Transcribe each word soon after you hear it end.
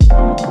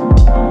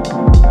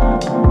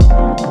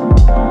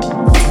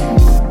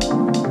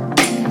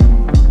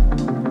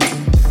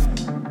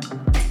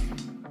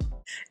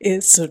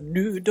It's a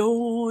new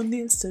dawn,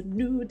 it's a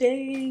new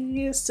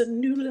day, it's a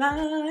new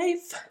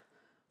life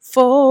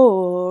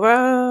for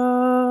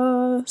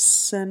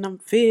us, and I'm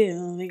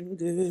feeling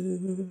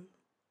good.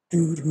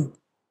 Doo-doo.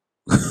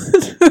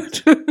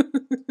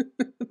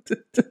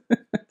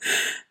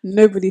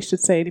 Nobody should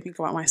say anything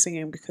about my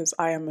singing because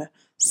I am a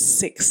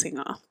sick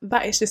singer.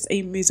 That is just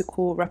a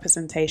musical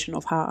representation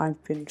of how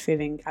I've been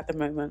feeling at the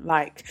moment.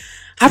 Like,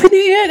 Happy New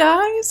Year,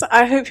 guys!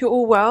 I hope you're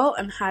all well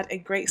and had a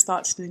great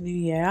start to the new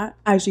year.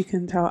 As you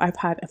can tell, I've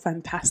had a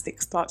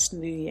fantastic start to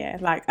the new year.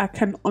 Like, I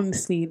can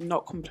honestly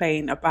not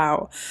complain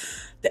about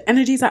the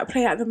energies at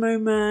play at the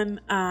moment,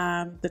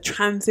 the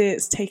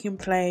transits taking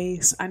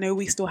place. I know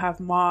we still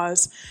have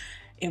Mars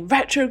in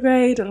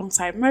retrograde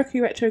alongside Mercury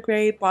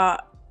retrograde,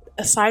 but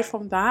aside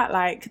from that,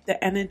 like,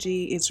 the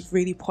energy is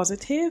really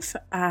positive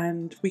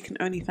and we can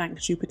only thank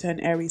Jupiter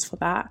and Aries for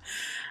that.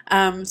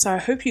 So I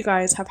hope you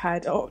guys have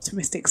had an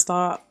optimistic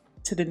start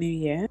to the new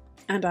year,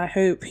 and I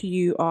hope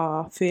you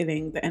are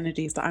feeling the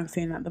energies that I'm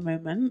feeling at the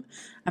moment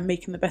and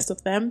making the best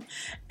of them.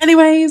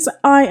 Anyways,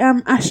 I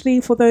am Ashley.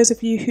 For those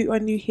of you who are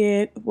new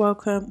here,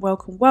 welcome.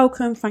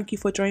 Thank you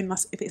for joining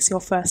us if it's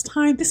your first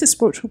time. This is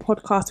Spiritual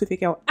Podcast with your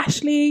girl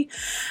Ashley.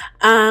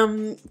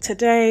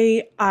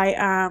 Today I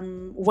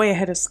am way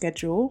ahead of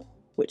schedule,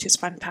 which is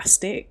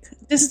fantastic.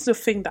 This is the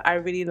thing that I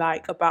really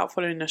like about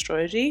following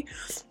astrology.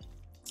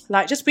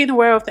 Like, just being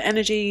aware of the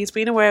energies,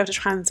 being aware of the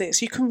transits,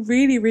 you can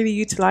really, really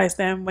utilize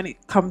them when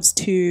it comes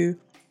to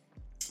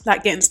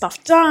like getting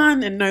stuff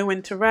done, and know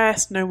when to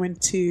rest, know when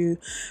to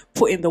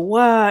put in the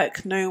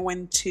work, know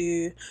when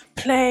to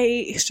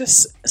play. It's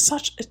just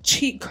such a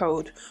cheat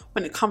code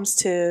when it comes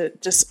to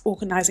just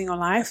organizing your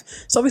life.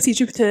 So obviously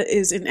Jupiter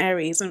is in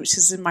Aries, and which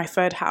is in my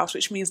third house,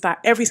 which means that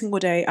every single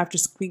day I've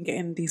just been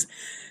getting these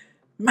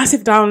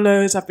massive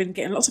downloads. I've been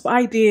getting lots of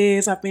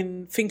ideas. I've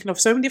been thinking of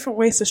so many different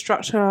ways to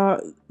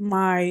structure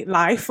my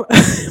life,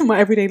 my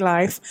everyday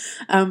life,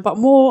 but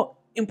more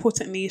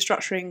importantly,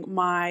 structuring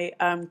my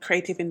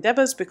creative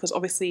endeavors, because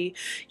obviously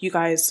you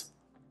guys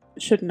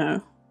should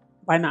know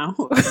by now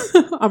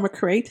I'm a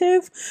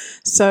creative.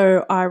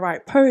 So I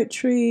write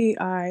poetry,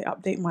 I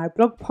update my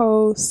blog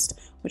post,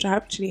 which I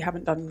actually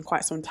haven't done in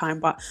quite some time,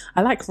 but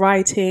I like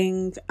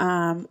writing.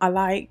 I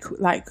like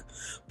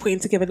putting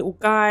together little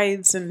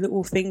guides and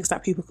little things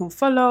that people can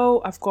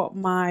follow. I've got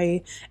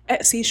my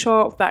Etsy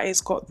shop that has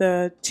got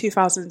the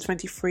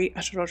 2023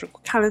 astrological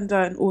calendar,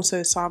 and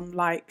also some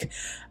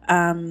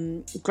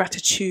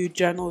gratitude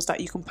journals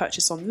that you can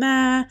purchase on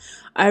there.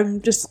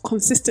 I'm just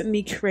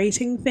consistently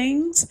creating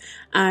things,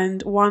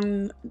 and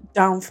one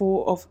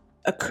downfall of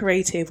a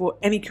creative or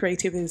any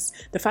creative is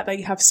the fact that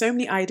you have so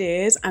many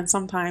ideas and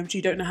sometimes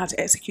you don't know how to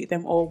execute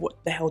them or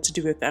what the hell to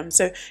do with them.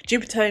 So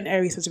Jupiter in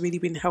Aries has really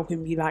been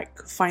helping me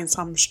find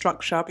some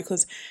structure,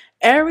 because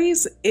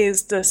Aries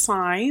is the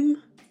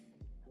sign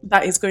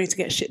that is going to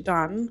get shit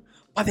done,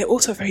 but they're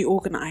also very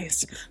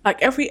organized.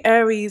 Like, every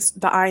Aries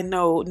that I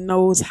know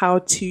knows how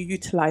to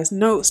utilize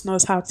notes,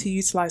 knows how to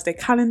utilize their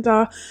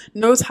calendar,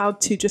 knows how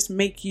to just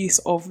make use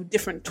of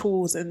different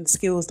tools and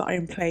skills that are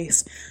in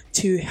place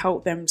to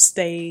help them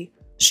stay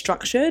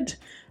structured.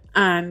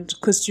 And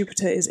because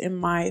Jupiter is in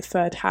my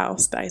third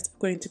house, that is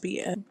going to be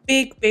a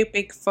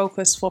big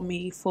focus for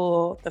me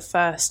for the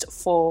first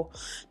 4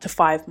 to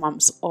 5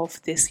 months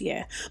of this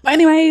year. But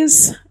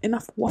anyways,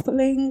 enough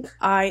waffling.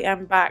 I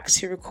am back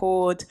to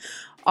record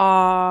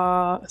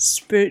our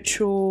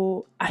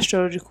spiritual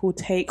astrological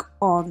take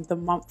on the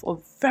month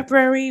of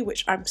February,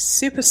 which I'm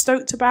super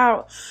stoked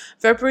about.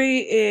 February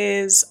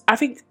is, I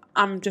think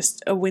I'm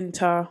just a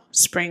winter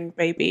spring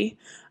baby.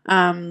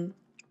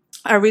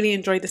 I really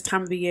enjoy this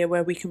time of the year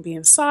where we can be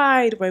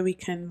inside, where we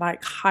can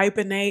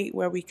hibernate,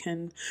 where we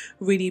can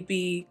really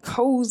be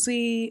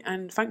cozy.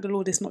 And thank the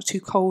Lord it's not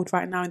too cold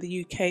right now in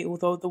the UK,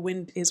 although the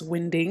wind is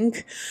winding.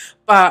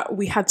 But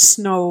we had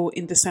snow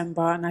in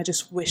December, and I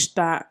just wish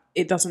that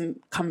it doesn't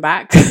come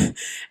back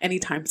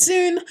anytime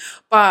soon.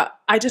 But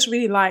I just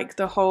really like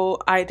the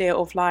whole idea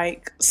of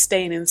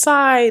staying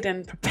inside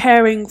and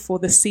preparing for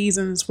the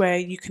seasons where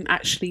you can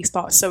actually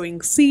start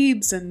sowing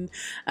seeds and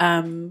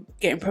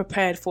getting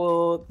prepared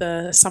for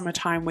the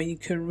summertime when you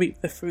can reap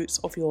the fruits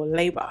of your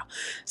labor.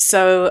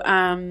 So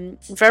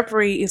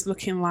February is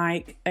looking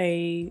like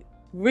a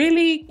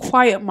really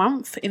quiet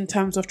month in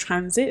terms of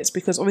transits,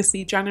 because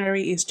obviously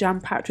January is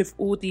jam-packed with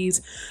all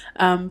these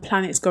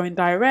planets going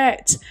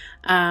direct,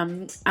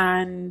 and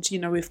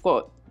we've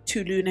got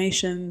 2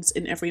 lunations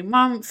in every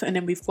month, and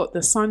then we've got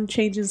the sun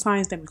changing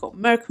signs, then we've got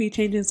Mercury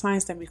changing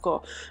signs, then we've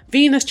got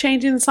Venus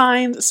changing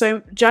signs.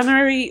 So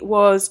January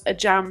was a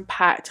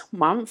jam-packed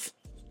month.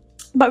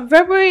 But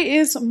February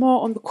is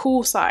more on the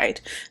cool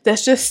side.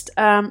 There's just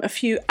a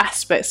few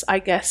aspects, I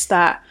guess,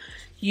 that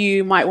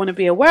you might want to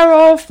be aware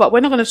of, but we're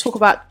not going to talk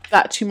about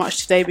that too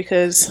much today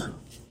because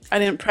I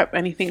didn't prep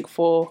anything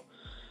for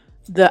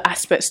the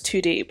aspects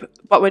too deep.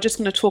 But we're just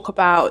going to talk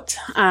about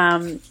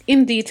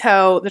in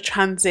detail the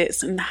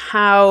transits and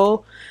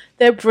how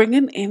they're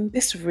bringing in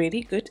this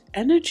really good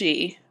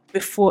energy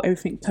before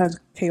everything turns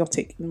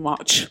chaotic in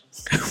March,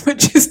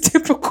 which is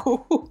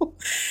typical.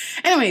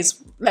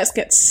 Anyways, let's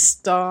get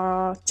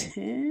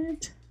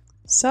started.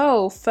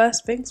 So,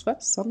 first things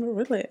first,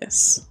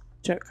 Amaryllis.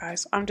 Joke,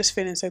 guys. I'm just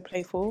feeling so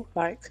playful.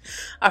 Like,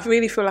 I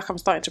really feel like I'm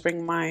starting to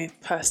bring my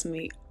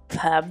personality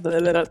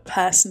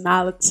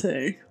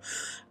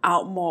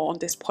out more on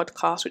this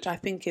podcast, which I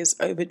think is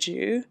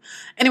overdue.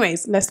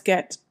 Anyways, let's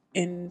get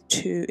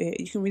into it.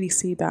 You can really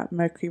see that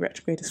Mercury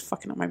retrograde is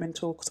fucking up my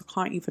mental because I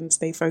can't even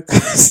stay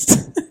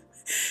focused.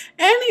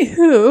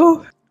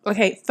 Anywho,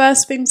 okay,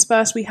 first things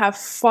first, we have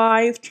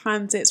 5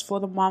 transits for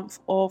the month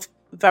of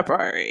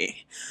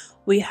February.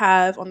 We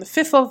have on the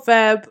 5th of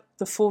Feb,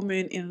 the full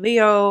moon in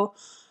Leo.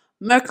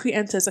 Mercury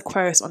enters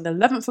Aquarius on the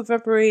 11th of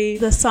February.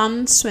 The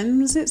sun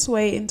swims its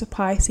way into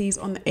Pisces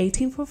on the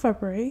 18th of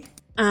February.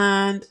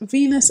 And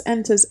Venus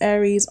enters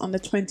Aries on the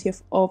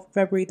 20th of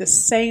February. The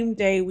same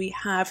day we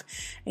have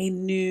a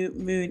new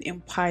moon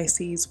in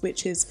Pisces,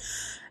 which is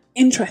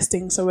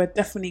interesting. So we're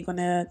definitely going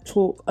to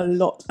talk a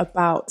lot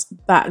about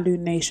that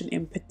lunation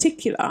in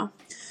particular.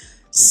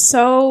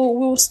 So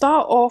we'll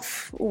start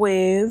off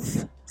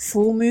with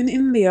full moon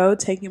in Leo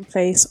taking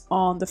place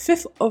on the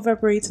 5th of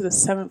February to the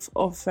 7th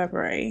of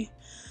February.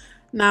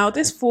 Now,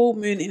 this full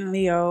moon in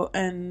Leo,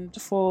 and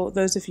for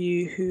those of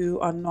you who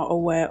are not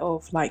aware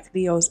of like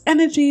Leo's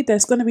energy,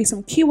 there's going to be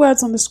some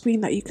keywords on the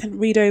screen that you can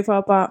read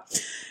over,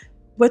 but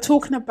we're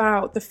talking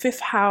about the 5th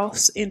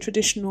house in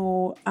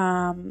traditional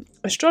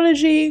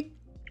astrology.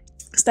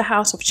 It's the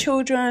house of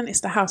children,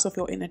 it's the house of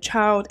your inner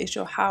child, it's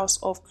your house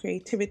of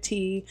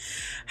creativity,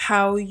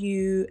 how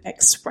you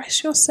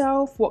express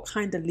yourself, what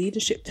kind of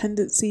leadership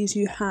tendencies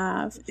you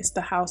have. It's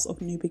the house of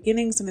new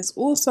beginnings, and it's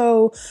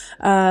also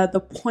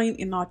the point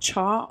in our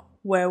chart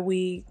where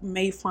we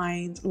may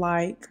find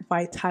like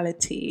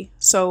vitality.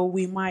 So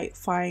we might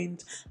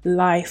find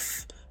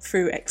life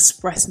through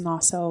expressing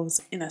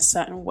ourselves in a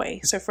certain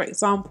way. So for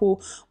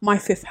example, my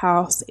 5th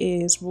house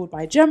is ruled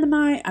by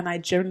Gemini, and I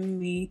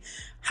generally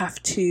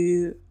have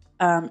to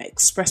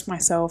express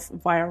myself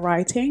via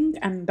writing,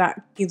 and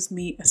that gives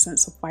me a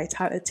sense of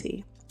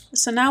vitality.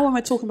 So now when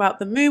we're talking about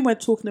the moon, we're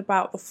talking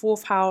about the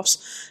 4th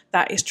house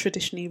that is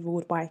traditionally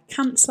ruled by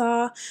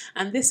Cancer.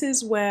 And this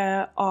is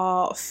where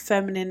our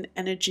feminine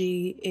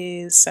energy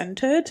is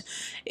centered.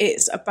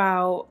 It's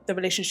about the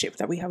relationship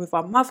that we have with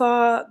our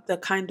mother, the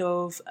kind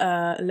of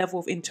level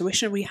of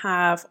intuition we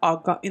have, our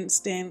gut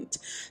instinct.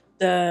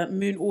 The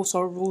moon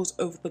also rules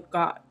over the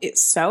gut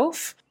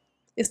itself.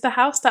 It's the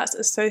house that's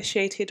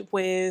associated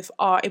with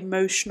our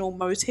emotional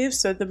motives.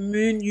 So the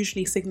moon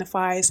usually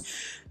signifies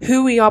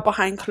who we are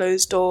behind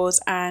closed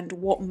doors and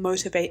what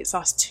motivates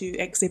us to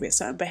exhibit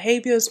certain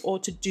behaviors or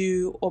to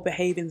do or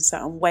behave in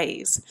certain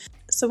ways.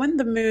 So when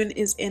the moon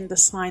is in the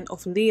sign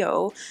of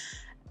Leo,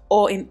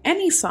 or in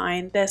any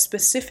sign, there's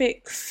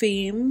specific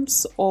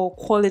themes or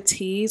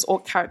qualities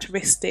or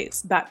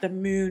characteristics that the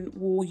moon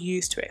will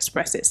use to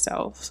express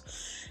itself.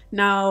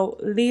 Now,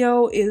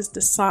 Leo is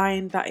the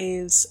sign that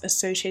is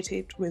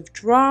associated with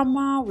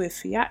drama, with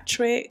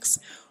theatrics,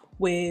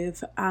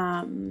 with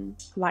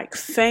like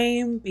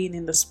fame, being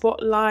in the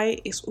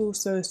spotlight. It's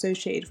also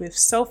associated with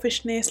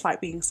selfishness,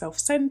 like being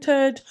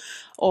self-centered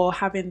or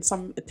having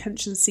some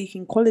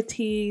attention-seeking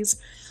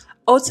qualities.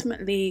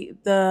 Ultimately,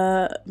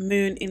 the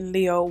moon in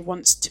Leo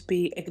wants to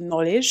be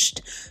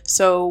acknowledged.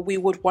 So we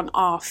would want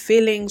our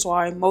feelings or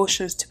our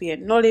emotions to be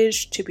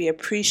acknowledged, to be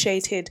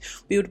appreciated.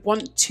 We would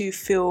want to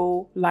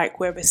feel like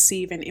we're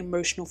receiving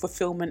emotional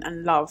fulfillment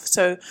and love.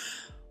 So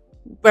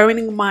bearing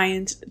in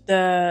mind,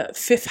 the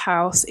 5th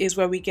house is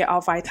where we get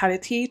our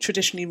vitality,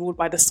 traditionally ruled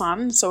by the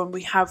sun. So when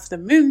we have the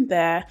moon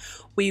there,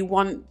 we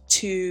want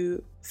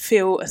to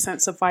feel a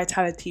sense of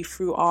vitality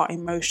through our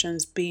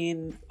emotions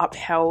being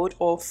upheld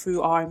or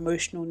through our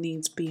emotional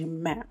needs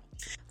being met.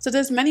 So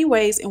there's many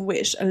ways in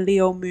which a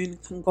Leo moon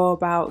can go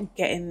about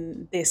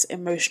getting this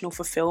emotional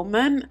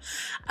fulfillment.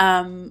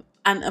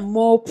 And a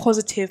more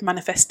positive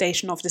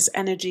manifestation of this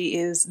energy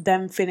is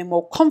them feeling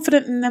more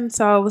confident in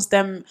themselves,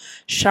 them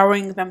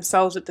showering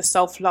themselves with the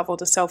self-love or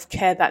the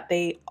self-care that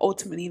they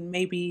ultimately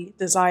maybe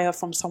desire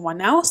from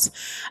someone else,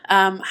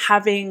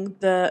 having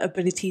the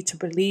ability to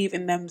believe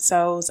in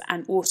themselves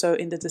and also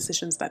in the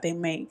decisions that they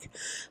make.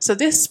 So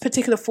this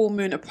particular full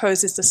moon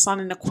opposes the sun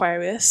in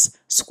Aquarius,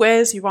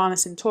 squares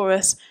Uranus in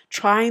Taurus,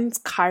 trines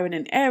Chiron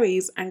in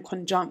Aries, and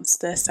conjuncts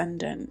the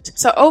ascendant.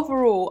 So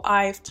overall,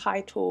 I've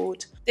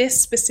titled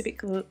this specific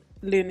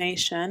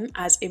lunation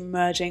as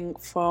emerging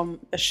from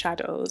the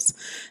shadows.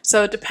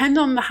 So depending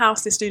on the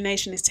house this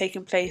lunation is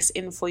taking place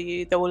in for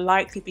you, there will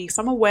likely be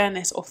some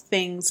awareness of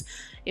things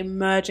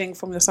emerging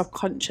from your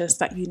subconscious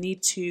that you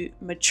need to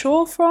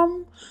mature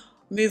from,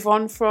 move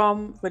on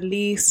from,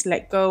 release,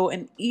 let go,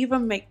 and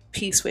even make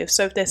peace with.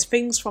 So if there's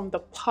things from the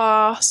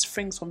past,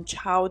 things from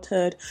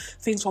childhood,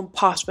 things from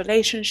past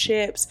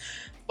relationships,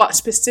 but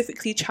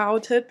specifically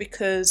childhood,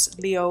 because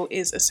Leo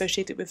is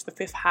associated with the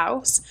 5th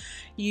house,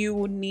 you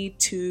will need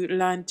to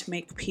learn to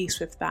make peace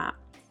with that.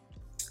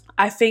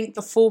 I think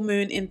the full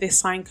moon in this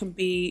sign can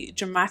be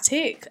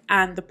dramatic,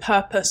 and the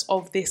purpose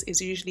of this is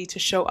usually to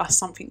show us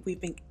something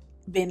we've been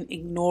been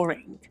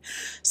ignoring.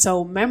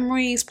 So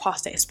memories,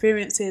 past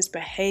experiences,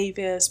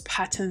 behaviors,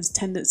 patterns,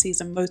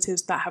 tendencies, and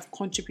motives that have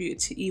contributed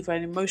to either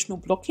an emotional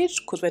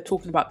blockage, because we're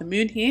talking about the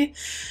moon here,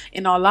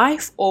 in our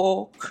life,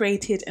 or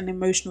created an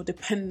emotional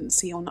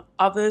dependency on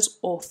others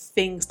or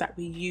things that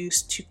we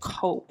use to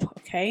cope.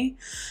 Okay,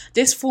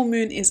 this full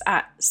moon is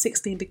at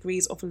 16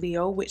 degrees of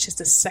Leo, which is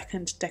the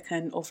second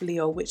decan of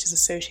Leo, which is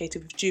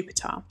associated with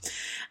Jupiter.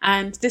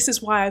 And this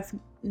is why I've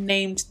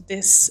named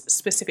this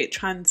specific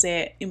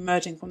transit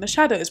emerging from the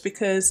shadows,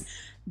 because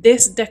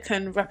this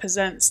decan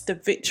represents the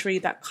victory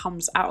that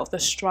comes out of the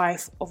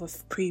strife of a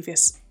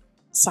previous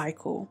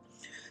cycle.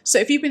 So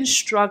if you've been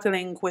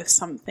struggling with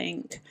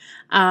something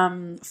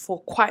for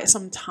quite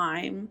some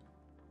time,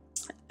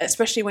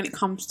 especially when it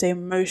comes to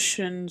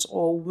emotions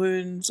or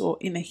wounds or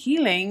inner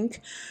healing,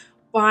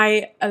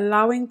 by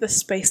allowing the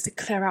space to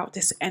clear out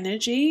this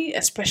energy,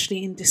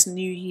 especially in this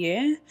new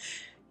year,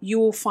 you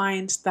will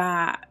find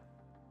that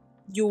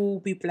you'll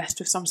be blessed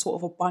with some sort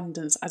of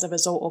abundance as a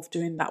result of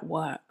doing that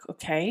work,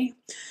 okay?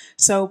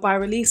 So by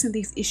releasing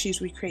these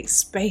issues, we create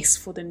space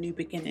for the new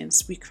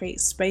beginnings. We create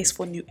space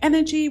for new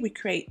energy. We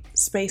create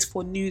space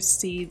for new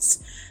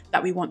seeds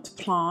that we want to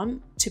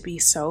plant to be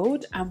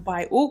sowed. And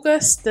by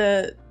August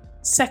the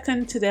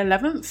 2nd to the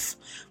 11th,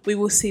 we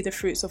will see the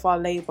fruits of our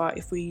labor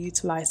if we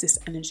utilize this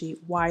energy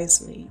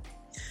wisely.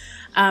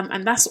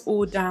 And that's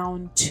all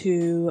down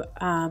to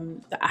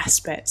the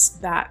aspects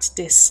that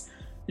this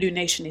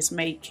lunation is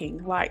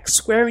making. Like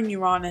squaring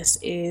Uranus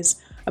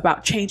is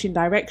about changing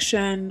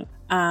direction,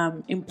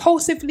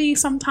 impulsively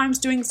sometimes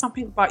doing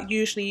something, but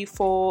usually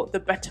for the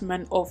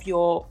betterment of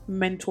your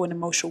mental and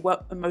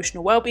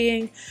emotional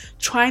well-being.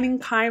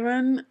 Trining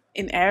Chiron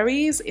in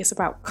Aries is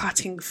about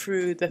cutting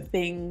through the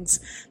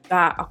things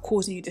that are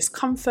causing you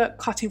discomfort,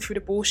 cutting through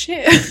the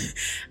bullshit.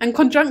 And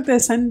conjunct the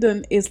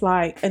ascendant is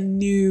like a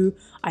new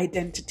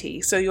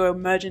identity. So you're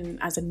emerging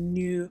as a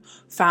new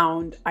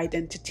found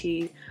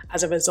identity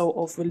as a result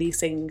of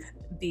releasing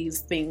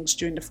these things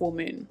during the full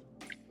moon.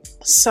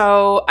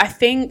 So I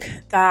think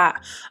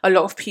that a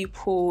lot of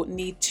people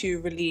need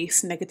to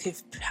release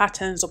negative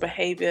patterns or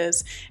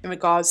behaviors in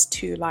regards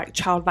to like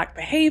childlike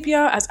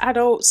behavior as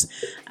adults,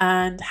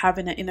 and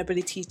having an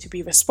inability to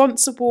be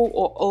responsible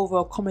or over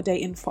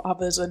accommodating for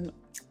others,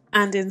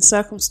 and in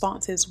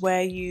circumstances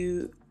where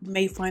you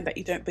may find that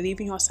you don't believe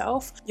in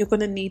yourself, you're going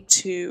to need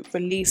to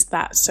release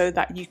that so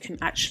that you can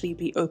actually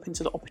be open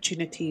to the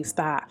opportunities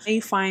that may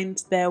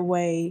find their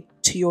way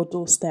to your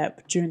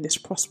doorstep during this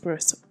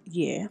prosperous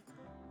year.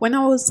 When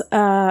I was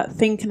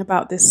thinking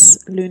about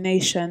this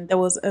lunation, there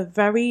was a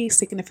very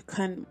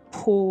significant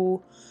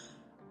pull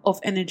of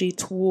energy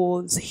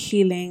towards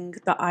healing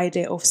the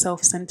idea of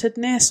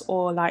self-centeredness,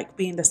 or like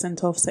being the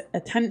center of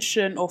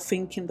attention, or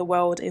thinking the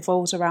world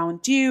evolves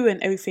around you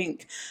and everything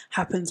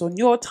happens on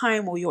your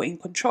time, or you're in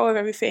control of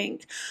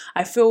everything.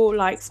 I feel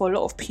like for a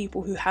lot of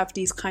people who have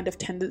these kind of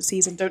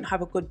tendencies and don't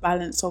have a good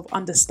balance of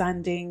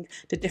understanding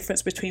the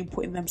difference between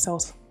putting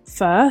themselves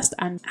first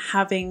and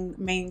having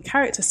main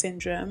character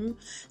syndrome,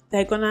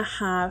 they're gonna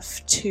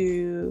have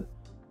to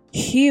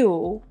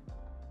heal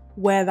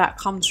where that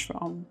comes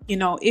from. You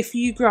know, if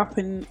you grew up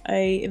in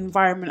a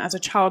environment as a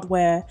child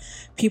where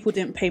people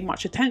didn't pay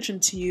much attention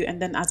to you,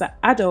 and then as an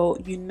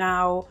adult you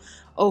now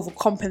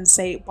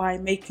overcompensate by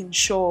making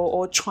sure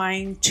or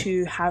trying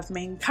to have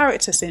main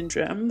character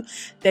syndrome,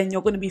 then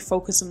you're going to be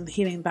focused on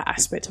healing that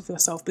aspect of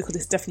yourself, because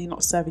it's definitely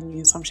not serving you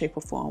in some shape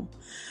or form.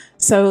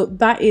 So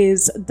that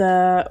is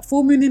the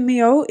full moon in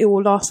Leo. It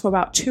will last for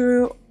about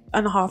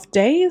 2.5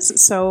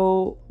 days,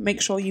 so make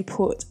sure you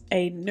put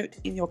a note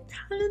in your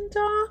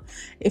calendar.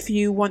 If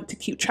you want to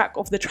keep track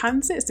of the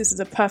transits, this is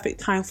a perfect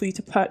time for you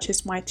to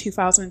purchase my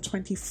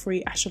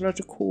 2023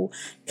 astrological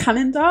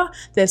calendar.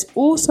 There's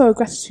also a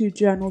gratitude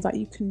journal that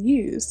you can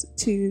use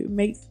to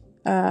make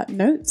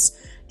notes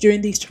during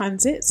these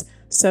transits,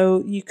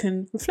 so you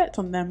can reflect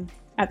on them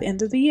at the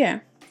end of the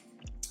year.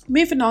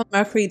 Moving on,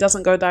 Mercury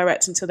doesn't go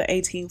direct until the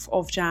 18th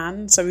of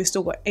Jan, so we've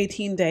still got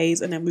 18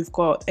 days, and then we've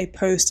got a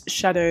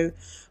post-shadow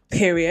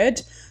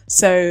period.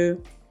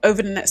 So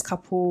over the next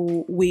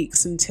couple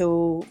weeks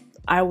until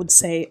I would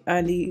say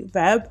early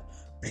Feb,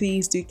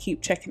 please do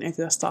keep checking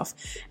over your stuff.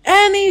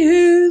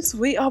 Anywho's,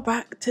 we are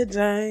back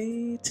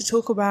today to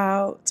talk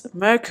about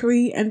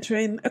Mercury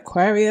entering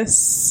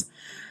Aquarius.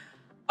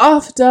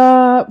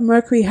 After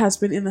Mercury has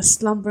been in a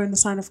slumber in the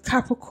sign of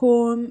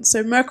Capricorn,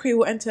 so Mercury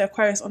will enter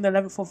Aquarius on the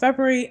 11th of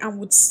February and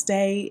would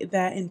stay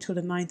there until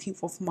the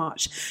 19th of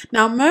March.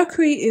 Now,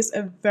 Mercury is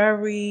a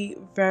very,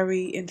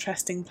 very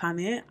interesting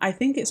planet. I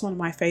think it's one of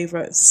my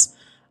favorites.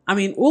 I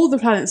mean, all the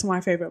planets are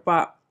my favorite,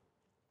 but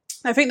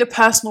I think the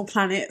personal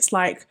planets,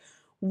 like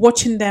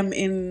watching them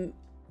in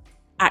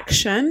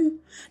action.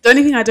 The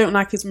only thing I don't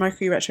like is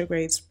Mercury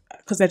retrogrades.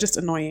 because they're just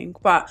annoying.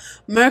 But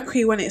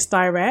Mercury, when it's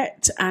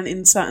direct and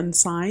in certain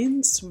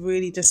signs,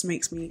 really just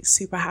makes me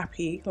super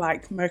happy,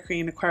 like Mercury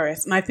in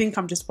Aquarius. And I think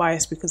I'm just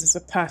biased because it's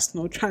a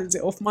personal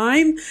transit of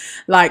mine.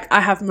 Like, I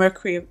have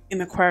Mercury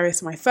in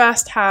Aquarius in my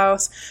first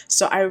house,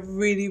 so I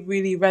really,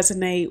 really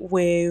resonate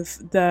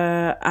with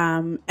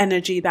the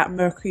energy that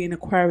Mercury in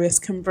Aquarius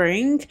can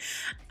bring.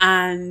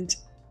 And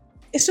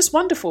it's just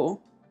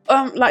wonderful.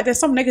 Like, there's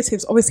some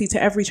negatives, obviously,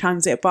 to every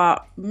transit,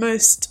 but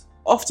most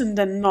often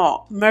than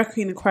not,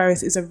 Mercury in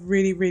Aquarius is a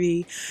really,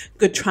 really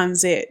good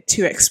transit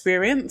to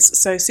experience.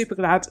 So super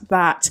glad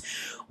that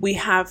we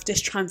have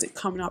this transit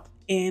coming up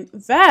in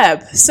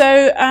Verb.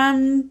 So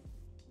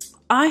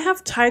I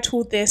have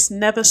titled this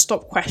Never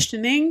Stop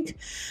Questioning.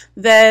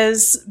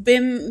 There's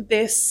been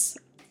this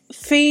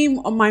theme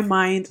on my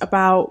mind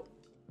about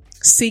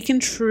seeking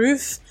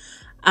truth,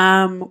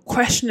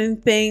 questioning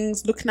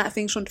things, looking at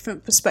things from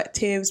different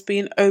perspectives,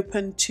 being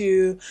open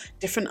to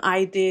different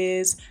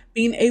ideas,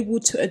 being able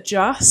to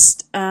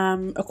adjust.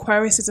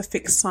 Aquarius is a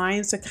fixed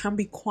sign, so can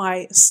be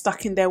quite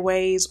stuck in their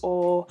ways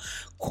or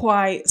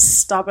quite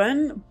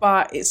stubborn,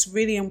 but it's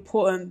really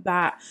important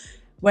that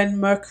when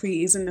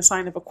Mercury is in the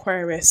sign of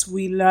Aquarius,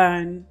 we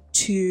learn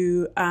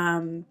to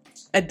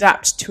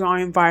adapt to our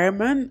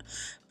environment,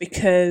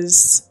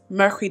 because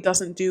Mercury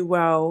doesn't do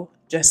well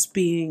just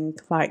being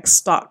like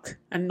stuck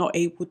and not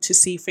able to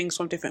see things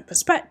from different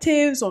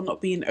perspectives, or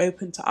not being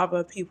open to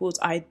other people's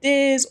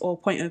ideas or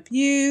point of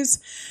views.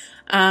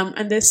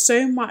 And there's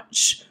so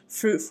much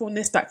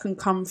fruitfulness that can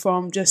come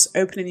from just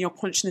opening your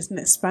consciousness and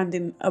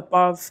expanding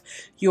above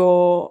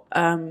your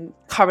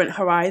current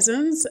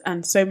horizons.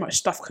 And so much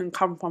stuff can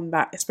come from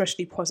that,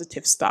 especially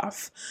positive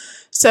stuff.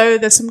 So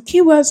there's some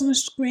keywords on the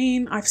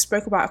screen. I've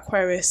spoke about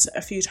Aquarius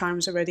a few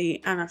times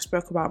already, and I've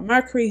spoke about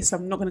Mercury, so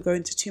I'm not going to go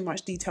into too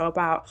much detail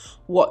about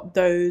what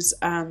those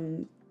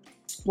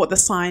what the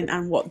sign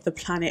and what the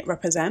planet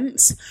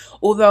represents.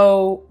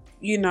 Although,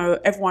 you know,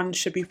 everyone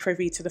should be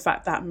privy to the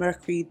fact that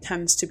Mercury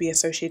tends to be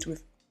associated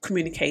with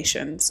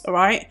communications. All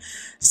right.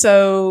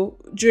 So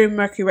during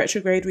Mercury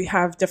retrograde, we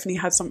have definitely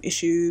had some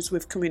issues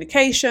with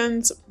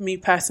communications. Me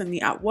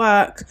personally, at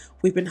work,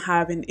 we've been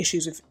having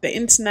issues with the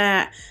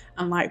internet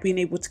and like being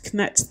able to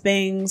connect to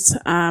things.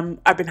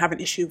 I've been having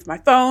issues with my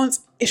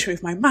phones, issue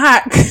with my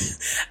Mac,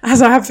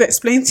 as I have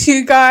explained to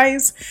you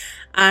guys.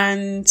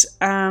 And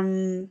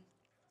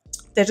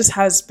there just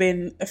has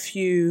been a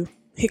few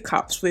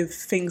hiccups with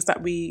things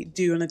that we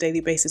do on a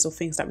daily basis or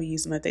things that we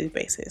use on a daily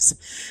basis.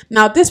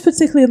 Now, this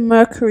particular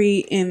Mercury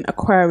in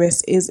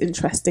Aquarius is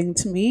interesting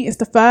to me. It's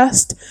the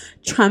first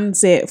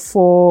transit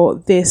for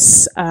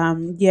this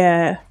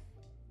year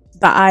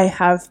that I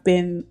have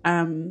been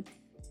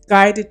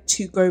guided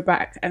to go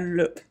back and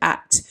look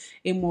at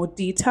in more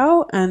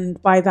detail.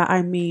 And by that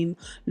I mean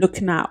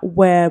looking at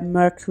where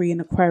Mercury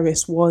in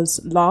Aquarius was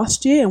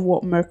last year and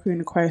what Mercury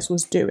in Aquarius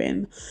was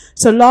doing.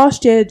 So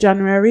last year,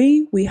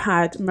 January, we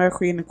had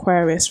Mercury in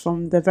Aquarius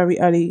from the very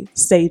early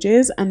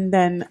stages, and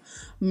then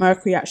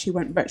Mercury actually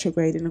went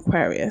retrograde in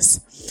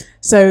Aquarius.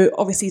 So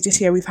obviously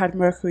this year we've had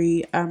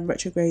Mercury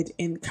retrograde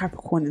in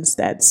Capricorn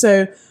instead.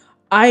 So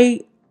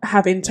I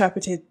have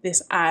interpreted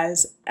this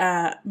as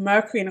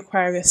Mercury in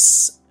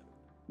Aquarius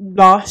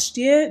last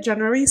year,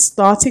 January,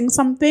 starting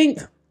something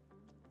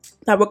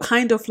that we're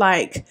kind of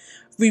like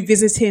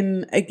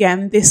revisiting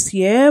again this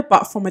year,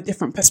 but from a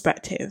different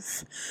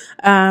perspective.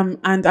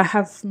 And I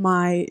have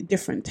my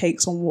different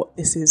takes on what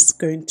this is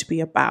going to be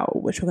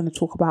about, which we're going to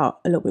talk about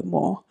a little bit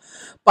more.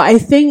 But I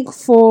think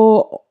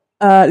for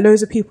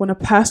loads of people on a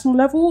personal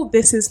level,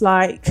 this is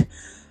like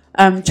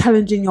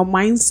challenging your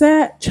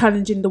mindset,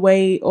 challenging the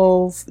way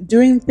of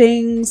doing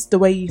things, the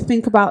way you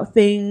think about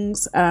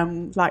things,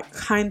 like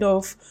kind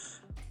of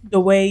the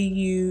way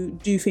you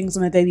do things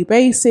on a daily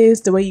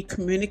basis, the way you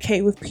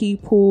communicate with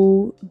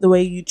people, the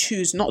way you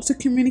choose not to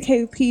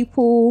communicate with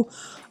people,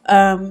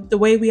 the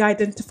way we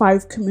identify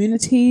with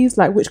communities,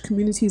 like which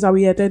communities are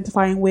we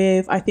identifying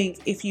with. I think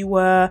if you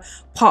were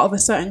part of a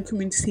certain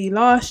community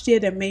last year,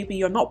 then maybe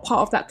you're not part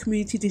of that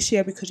community this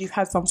year because you've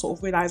had some sort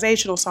of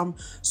realization or some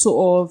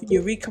sort of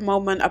eureka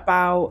moment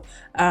about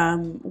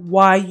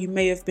why you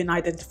may have been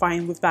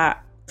identifying with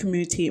that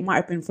community. It might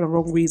have been for the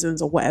wrong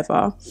reasons or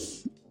whatever.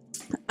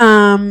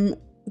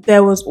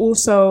 There was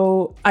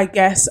also, I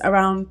guess,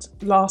 around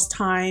last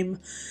time,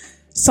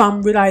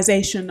 some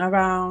realization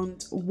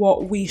around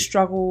what we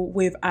struggle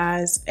with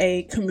as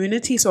a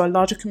community, so a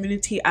larger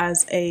community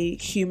as a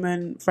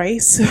human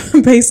race,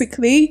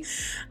 basically.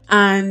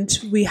 And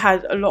we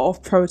had a lot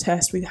of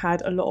protests, we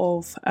had a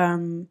lot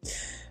of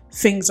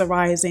things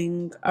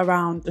arising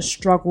around the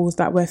struggles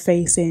that we're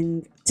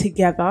facing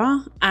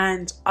together.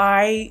 And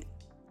I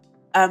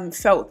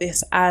felt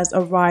this as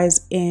a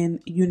rise in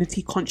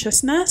unity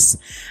consciousness.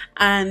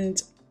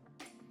 And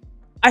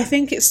I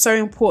think it's so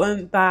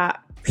important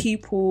that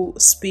people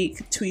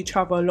speak to each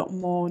other a lot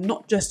more,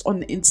 not just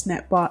on the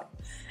internet, but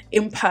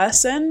in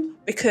person,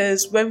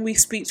 because when we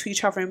speak to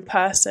each other in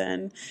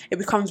person, it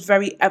becomes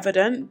very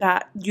evident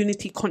that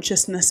unity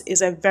consciousness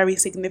is a very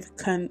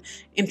significant,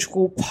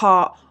 integral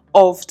part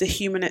of the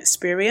human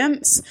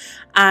experience,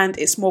 and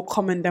it's more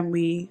common than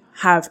we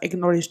have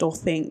acknowledged or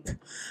think.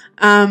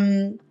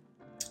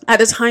 At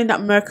the time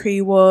that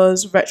Mercury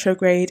was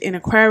retrograde in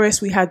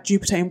Aquarius, we had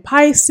Jupiter in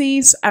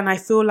Pisces, and I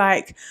feel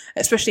like,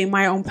 especially in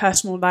my own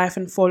personal life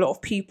and for a lot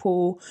of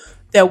people,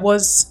 there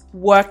was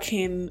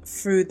working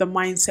through the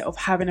mindset of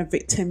having a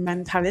victim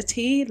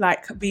mentality,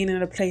 like being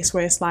in a place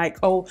where it's like,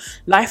 oh,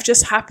 life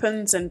just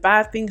happens and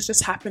bad things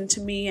just happen to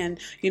me, and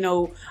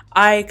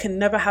I can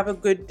never have a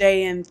good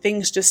day and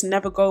things just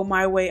never go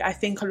my way. I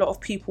think a lot of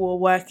people are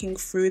working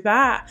through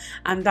that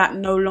and that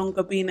no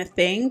longer being a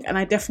thing. And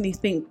I definitely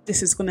think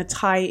this is going to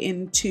tie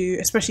into,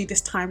 especially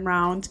this time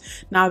round,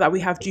 now that we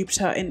have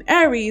Jupiter in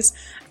Aries,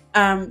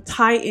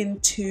 tie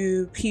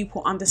into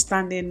people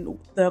understanding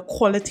the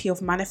quality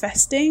of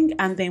manifesting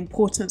and the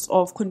importance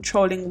of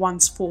controlling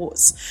one's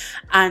thoughts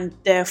and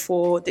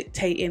therefore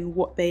dictating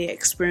what they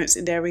experience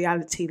in their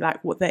reality,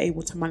 like what they're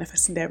able to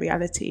manifest in their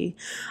reality.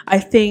 I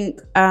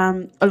think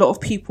a lot of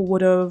people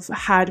would have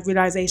had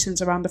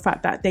realizations around the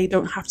fact that they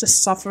don't have to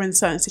suffer in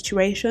certain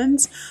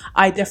situations.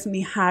 I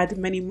definitely had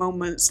many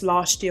moments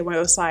last year where it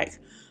was like,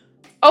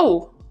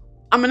 oh,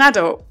 I'm an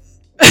adult.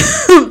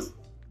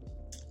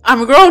 I'm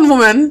a grown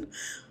woman.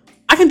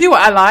 I can do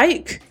what I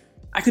like.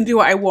 I can do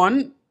what I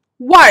want.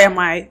 Why am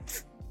I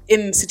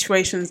in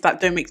situations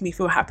that don't make me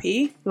feel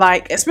happy?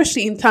 Like,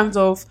 especially in terms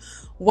of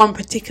one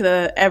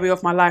particular area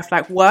of my life,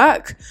 like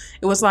work.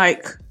 It was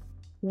like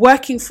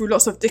working through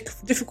lots of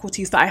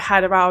difficulties that I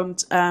had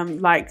around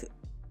like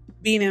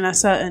being in a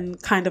certain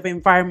kind of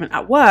environment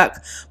at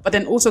work, but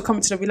then also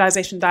coming to the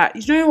realization that,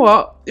 you know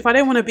what, if I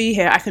don't want to be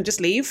here, I can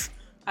just leave.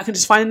 I can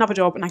just find another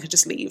job and I can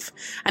just leave.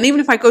 And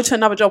even if I go to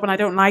another job and I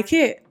don't like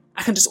it,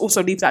 I can just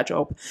also leave that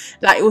job.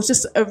 Like, it was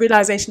just a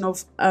realization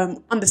of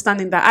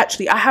understanding that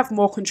actually I have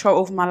more control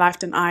over my life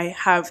than I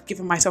have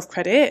given myself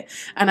credit.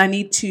 And I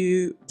need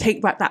to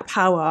take back that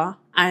power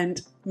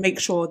and make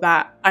sure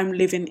that I'm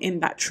living in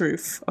that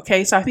truth.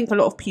 Okay. So I think a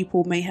lot of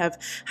people may have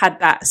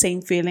had that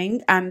same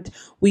feeling. And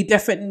we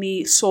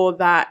definitely saw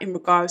that in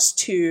regards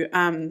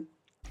to,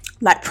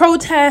 like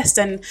protest,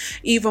 and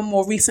even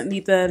more recently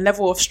the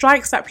level of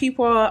strikes that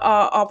people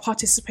are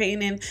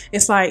participating in.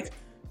 It's like,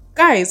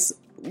 guys,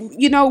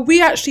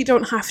 we actually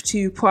don't have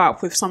to put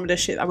up with some of the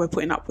shit that we're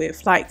putting up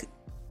with. Like,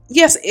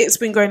 yes, it's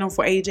been going on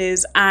for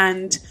ages,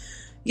 and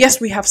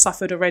yes, we have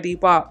suffered already,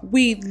 but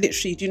we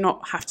literally do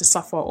not have to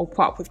suffer or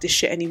put up with this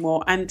shit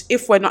anymore. And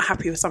if we're not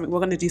happy with something,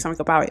 we're going to do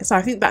something about it. So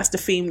I think that's the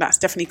theme that's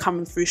definitely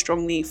coming through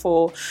strongly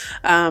for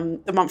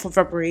the month of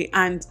February,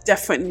 and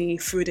definitely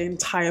through the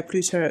entire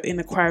Pluto in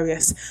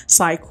Aquarius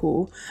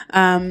cycle.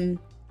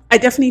 I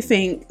definitely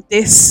think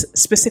this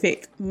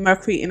specific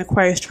Mercury in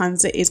Aquarius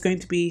transit is going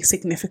to be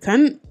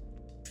significant.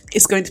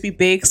 It's going to be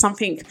big.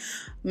 Something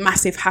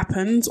massive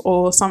happens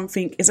or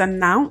something is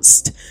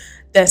announced.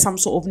 There's some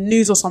sort of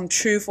news or some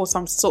truth or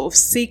some sort of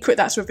secret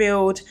that's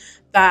revealed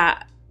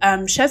that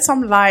shed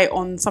some light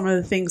on some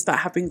of the things that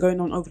have been going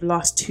on over the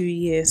last 2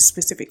 years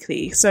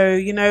specifically.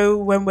 So,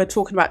 when we're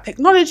talking about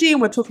technology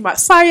and we're talking about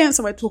science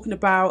and we're talking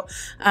about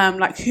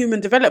like human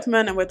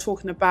development, and we're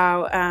talking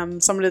about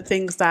some of the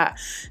things that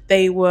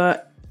they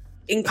were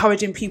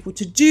encouraging people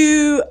to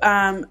do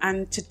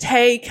and to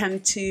take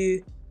and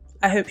to...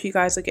 I hope you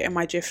guys are getting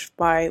my gist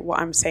by what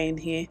I'm saying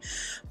here.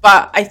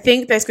 But I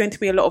think there's going to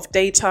be a lot of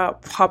data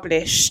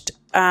published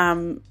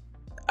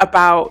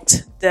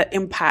about the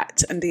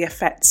impact and the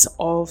effects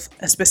of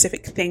a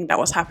specific thing that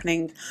was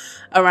happening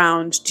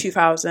around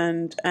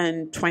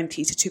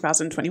 2020 to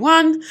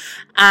 2021.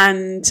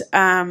 And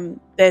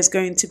there's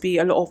going to be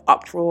a lot of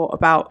uproar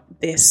about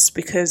this,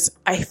 because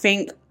I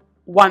think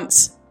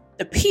once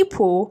the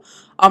people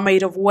are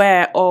made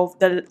aware of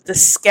the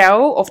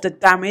scale of the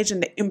damage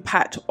and the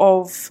impact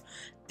of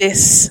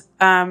this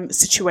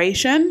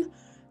situation,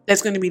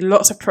 there's going to be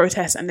lots of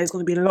protests and there's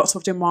going to be lots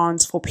of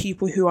demands for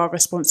people who are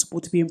responsible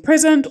to be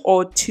imprisoned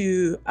or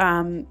to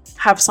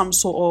have some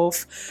sort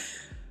of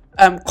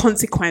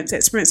consequence,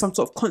 experience some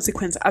sort of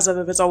consequence as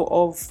a result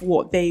of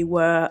what they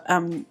were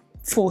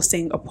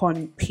forcing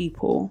upon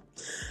people.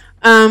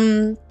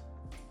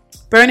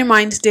 Bearing in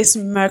mind, this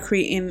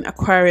Mercury in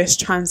Aquarius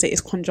transit is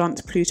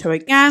conjunct Pluto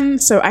again.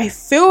 So I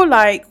feel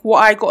like what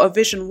I got a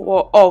vision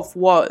of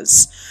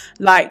was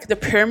like the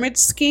pyramid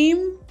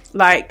scheme.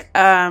 Like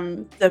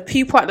the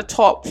people at the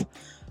top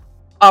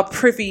are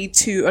privy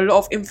to a lot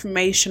of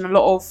information, a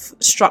lot of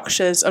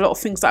structures, a lot of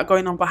things that are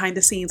going on behind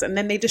the scenes. And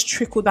then they just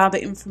trickle down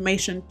the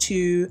information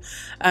to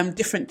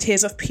different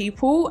tiers of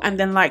people. And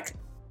then like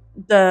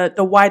the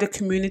wider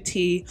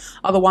community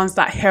are the ones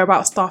that hear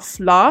about stuff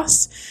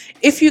last.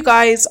 If you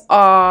guys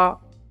are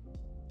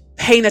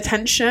paying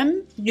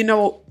attention, you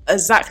know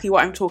exactly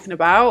what I'm talking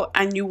about,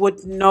 and you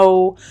would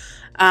know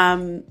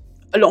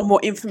a lot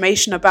more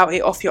information about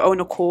it off your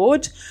own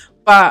accord.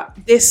 But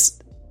this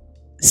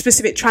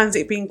specific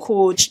transit being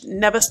called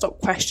Never Stop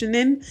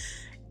Questioning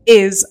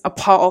is a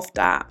part of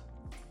that.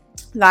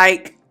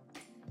 Like,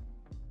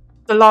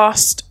 the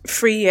last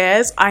 3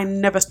 years, I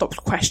never stopped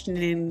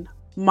questioning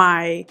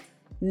my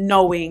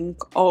knowing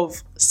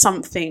of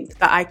something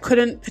that I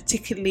couldn't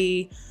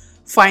particularly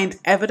find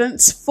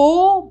evidence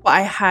for, but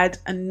I had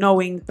a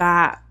knowing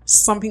that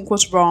something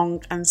was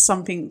wrong and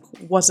something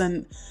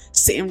wasn't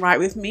sitting right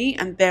with me,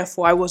 and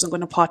therefore I wasn't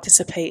going to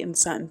participate in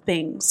certain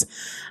things.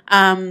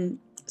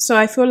 So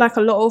I feel like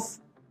a lot of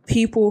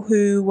people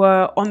who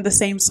were on the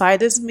same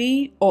side as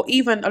me, or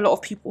even a lot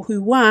of people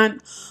who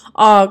weren't,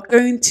 are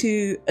going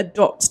to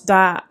adopt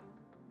that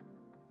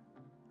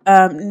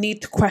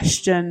need to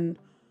question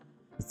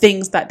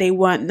things that they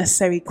weren't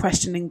necessarily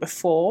questioning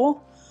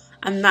before.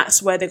 And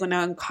that's where they're going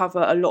to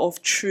uncover a lot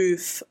of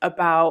truth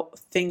about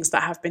things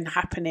that have been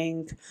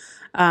happening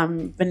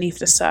beneath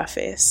the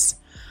surface.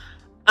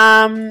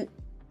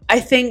 I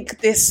think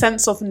this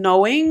sense of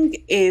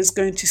knowing is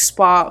going to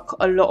spark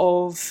a lot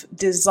of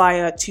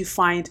desire to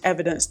find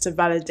evidence to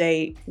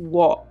validate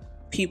what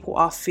people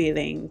are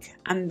feeling.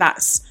 And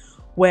that's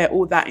where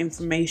all that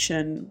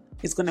information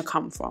is going to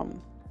come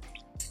from.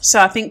 So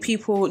I think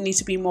people need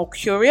to be more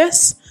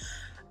curious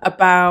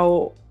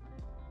about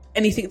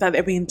anything that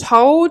they're being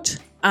told.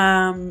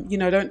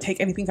 Don't take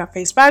anything at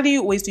face value.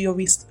 Always do your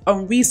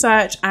own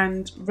research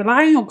and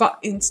rely on your gut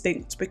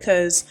instinct,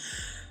 because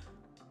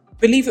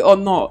believe it or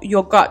not,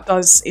 your gut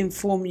does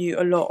inform you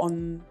a lot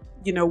on,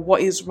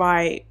 what is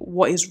right,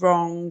 what is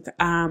wrong.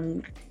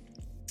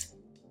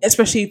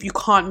 Especially if you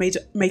can't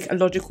make a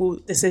logical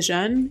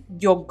decision,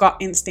 your gut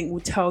instinct will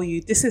tell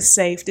you this is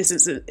safe, this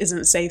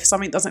isn't safe,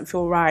 something doesn't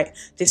feel right,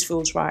 this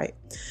feels right.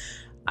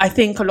 I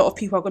think a lot of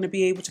people are going to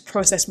be able to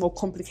process more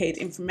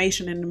complicated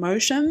information and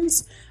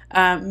emotions,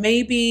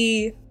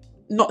 maybe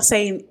not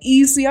saying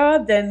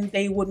easier than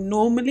they would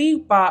normally,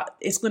 but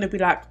it's going to be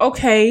like,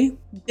 okay,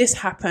 this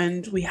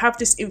happened, we have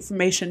this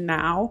information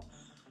now,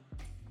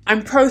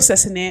 I'm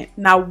processing it,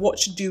 now what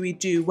do we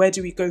do? Where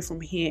do we go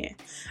from here?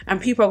 And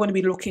people are going to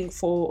be looking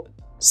for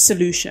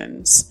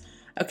solutions,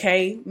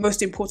 okay?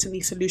 Most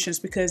importantly, solutions,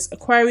 because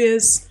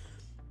Aquarius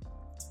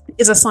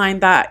is a sign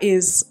that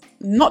is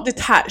not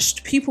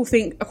detached. People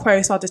think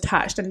Aquarius are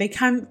detached, and they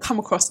can come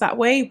across that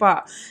way,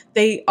 but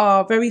they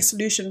are very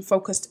solution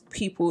focused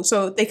people.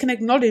 So they can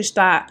acknowledge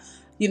that,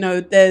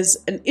 there's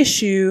an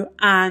issue,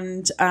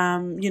 and,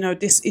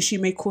 this issue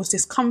may cause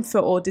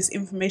discomfort, or this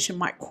information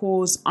might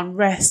cause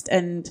unrest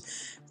and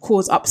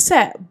cause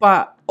upset.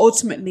 But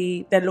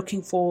ultimately, they're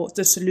looking for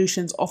the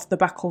solutions off the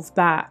back of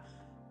that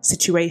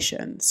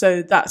situation.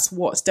 So that's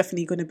what's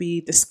definitely going to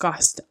be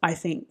discussed, I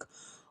think,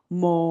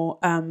 more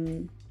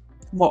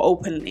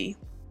openly.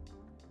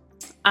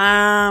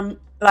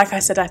 Like I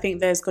said, I think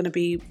there's going to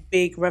be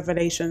big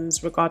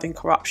revelations regarding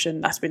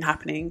corruption that's been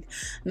happening.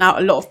 Now,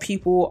 a lot of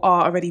people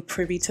are already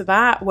privy to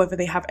that, whether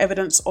they have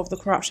evidence of the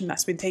corruption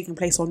that's been taking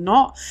place or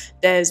not.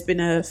 There's been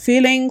a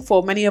feeling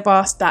for many of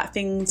us that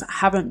things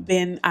haven't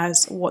been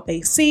as what they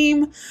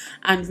seem,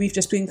 and we've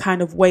just been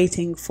kind of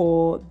waiting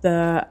for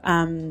the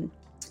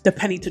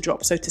penny to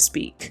drop, so to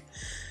speak.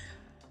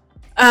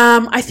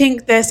 I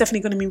think there's definitely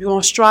going to be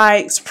more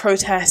strikes,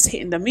 protests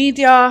hitting the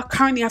media.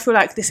 Currently, I feel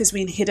like this is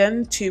being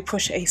hidden to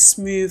push a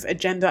smooth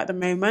agenda at the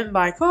moment.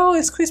 Like, oh,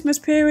 it's Christmas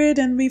period,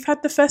 and we've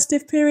had the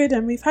festive period,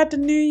 and we've had the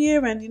New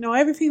Year, and,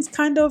 everything's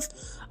kind of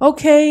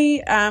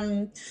okay.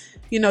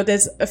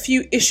 There's a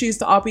few issues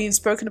that are being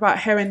spoken about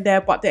here and there,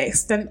 but the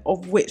extent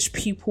of which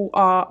people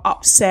are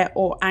upset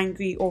or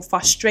angry or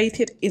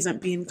frustrated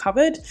isn't being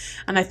covered.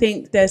 And I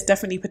think there's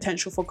definitely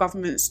potential for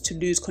governments to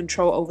lose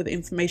control over the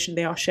information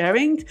they are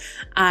sharing.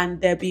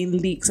 And there being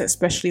leaks,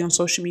 especially on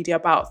social media,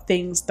 about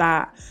things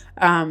that,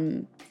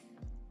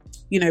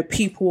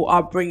 people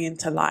are bringing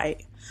to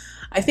light.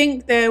 I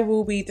think there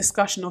will be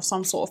discussion of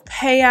some sort of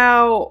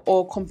payout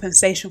or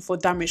compensation for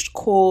damage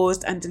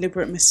caused and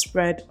deliberate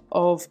spread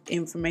of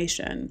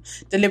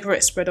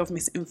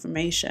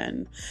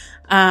misinformation.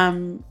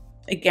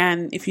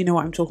 Again, if you know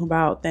what I'm talking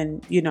about,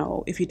 then you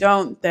know. If you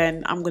don't,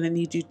 then I'm going to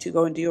need you to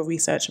go and do your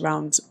research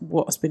around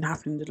what's been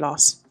happening in the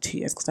last 2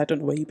 years, because I don't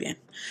know where you've been.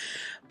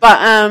 But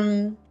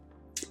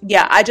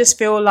I just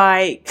feel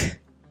like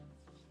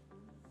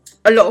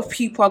a lot of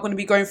people are going to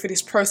be going through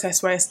this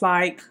process where it's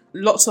like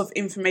lots of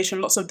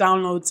information, lots of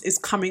downloads is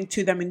coming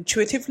to them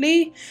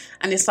intuitively.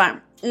 And it's like,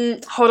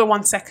 hold on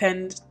 1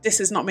 second, this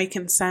is not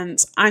making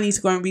sense. I need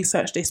to go and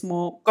research this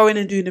more. Going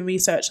and doing the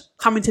research,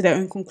 coming to their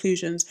own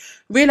conclusions,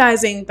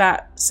 realizing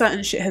that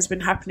certain shit has been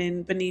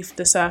happening beneath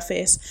the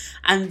surface,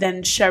 and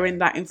then sharing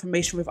that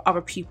information with other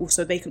people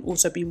so they can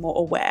also be more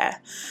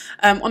aware.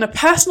 On a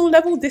personal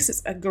level, this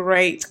is a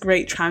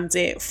great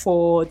transit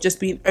for just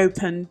being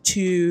open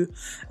to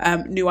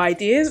new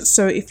ideas.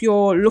 So if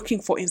you're looking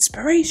for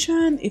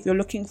inspiration, if you're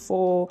looking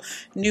for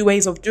new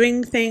ways of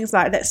doing things,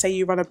 like let's say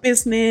you run a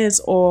business,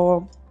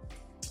 or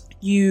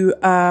you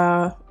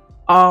are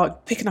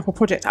picking up a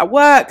project at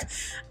work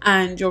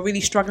and you're really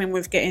struggling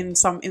with getting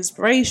some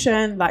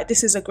inspiration, like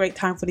this is a great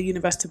time for the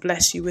universe to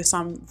bless you with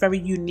some very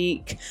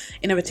unique,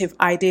 innovative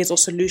ideas or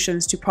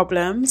solutions to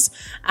problems,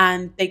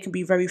 and they can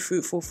be very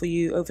fruitful for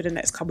you over the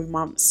next couple of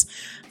months.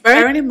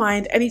 Bearing in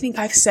mind, anything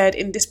I've said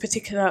in this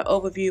particular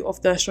overview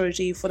of the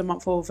astrology for the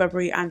month of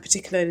February, and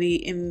particularly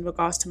in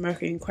regards to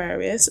Mercury in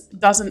Aquarius,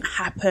 doesn't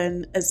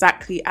happen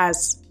exactly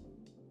as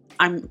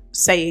I'm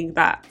saying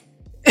that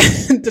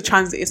the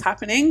transit is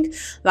happening.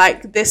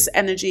 Like, this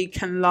energy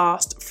can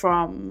last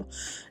from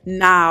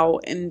now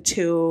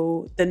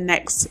until the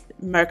next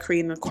Mercury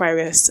in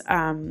Aquarius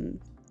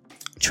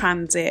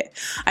transit.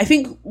 I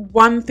think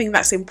one thing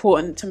that's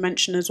important to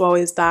mention as well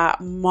is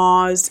that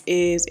Mars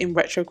is in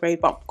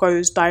retrograde but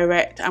goes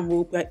direct and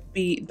will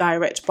be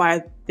direct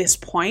by this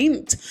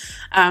point,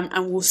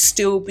 and will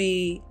still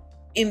be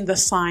in the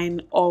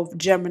sign of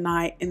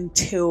Gemini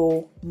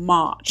until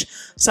March.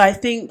 So I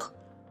think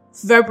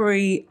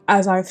February,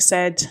 as I've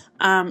said,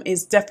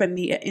 is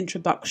definitely an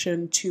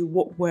introduction to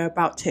what we're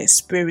about to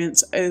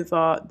experience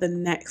over the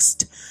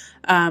next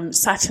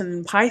Saturn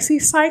in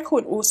Pisces cycle,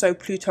 and also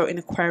Pluto in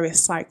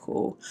Aquarius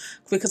cycle,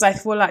 because I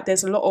feel like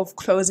there's a lot of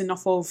closing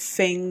off of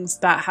things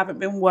that haven't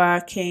been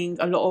working,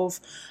 a lot of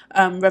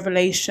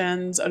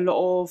revelations, a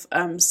lot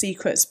of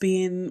secrets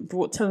being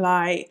brought to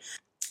light.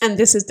 And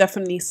this is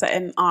definitely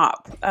setting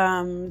up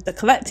the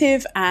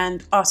collective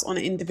and us on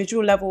an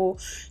individual level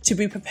to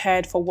be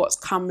prepared for what's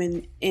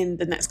coming in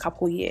the next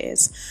couple of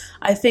years.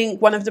 I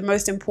think one of the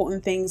most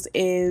important things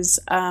is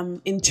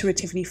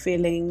intuitively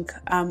feeling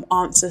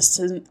answers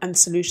and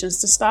solutions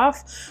to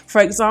stuff.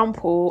 For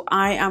example,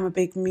 I am a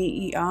big meat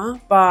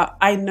eater, but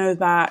I know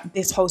that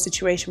this whole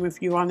situation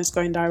with Uranus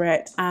going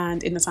direct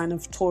and in the sign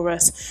of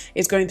Taurus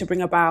is going to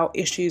bring about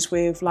issues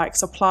with like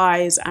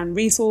supplies and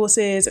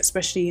resources,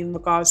 especially in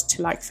regards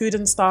to like food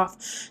and stuff.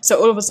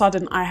 So all of a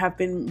sudden I have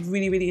been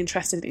really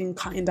interested in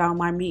cutting down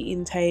my meat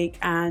intake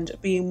and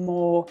being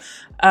more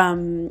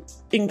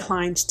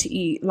inclined to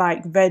eat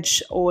like veg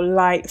or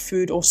light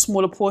food or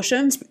smaller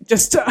portions.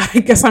 I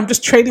guess I'm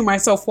just training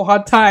myself for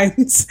hard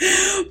times.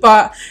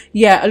 But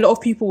yeah, a lot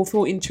of people will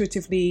feel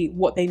intuitively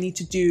what they need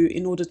to do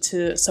in order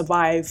to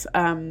survive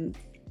over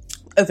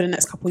the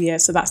next couple of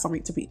years. So that's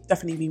something to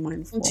definitely be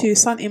mindful of. To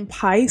Sun in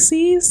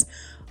Pisces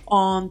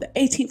on the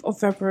 18th of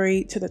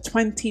February to the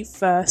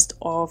 21st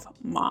of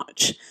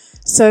March.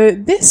 So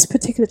this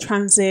particular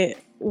transit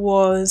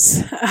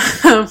was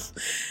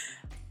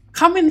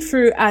coming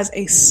through as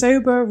a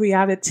sober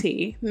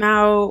reality.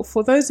 Now,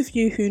 for those of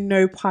you who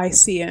know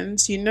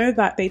Pisceans, you know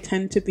that they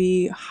tend to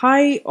be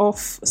high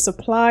off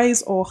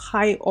supplies or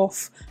high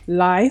off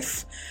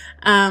life,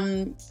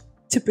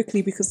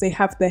 typically because they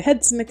have their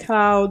heads in the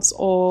clouds,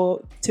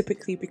 or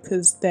typically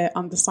because they're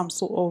under some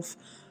sort of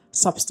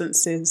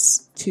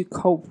substances to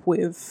cope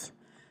with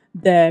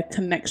their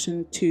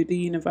connection to the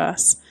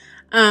universe.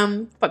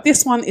 But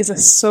this one is a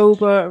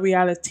sober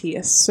reality,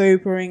 a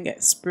sobering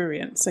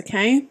experience,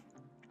 okay?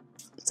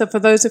 So for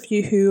those of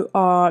you who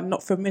are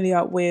not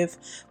familiar with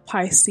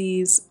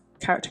Pisces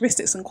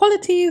characteristics and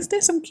qualities,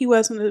 there's some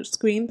keywords on the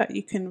screen that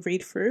you can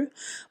read through.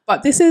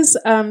 But this is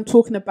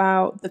talking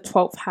about the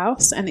 12th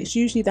house, and it's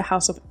usually the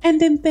house of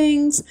ending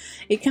things.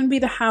 It can be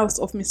the house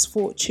of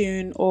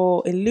misfortune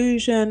or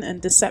illusion and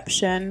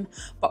deception,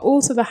 but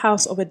also the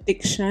house of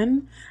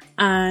addiction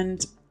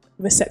and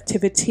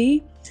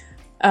receptivity,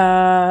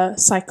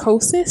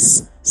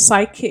 psychosis,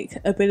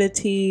 psychic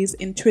abilities,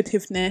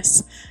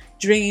 intuitiveness,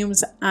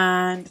 dreams,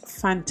 and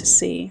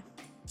fantasy.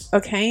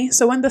 Okay,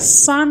 so when the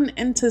sun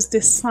enters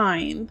this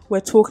sign, we're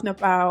talking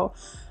about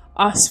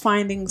us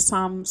finding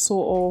some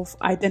sort of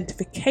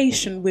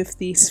identification with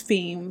these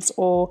themes,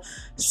 or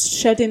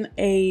shedding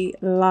a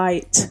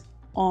light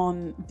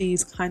on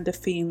these kind of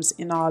themes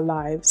in our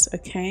lives,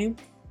 okay?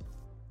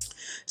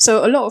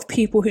 So a lot of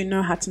people who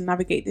know how to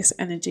navigate this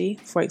energy,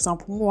 for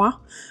example, moi,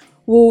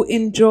 will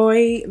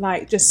enjoy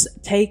like just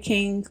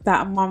taking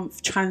that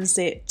month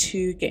transit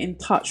to get in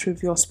touch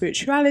with your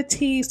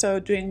spirituality. So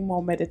doing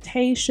more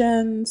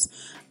meditations,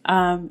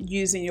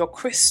 using your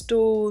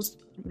crystals,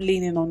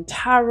 leaning on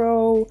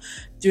tarot,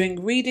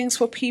 doing readings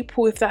for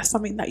people. If that's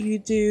something that you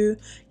do,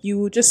 you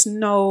will just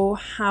know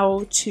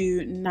how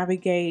to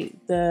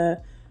navigate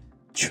the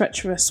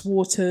treacherous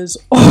waters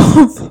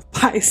of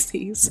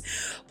Pisces.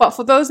 But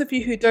for those of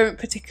you who don't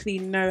particularly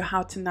know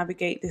how to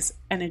navigate this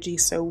energy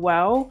so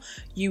well,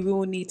 you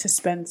will need to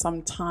spend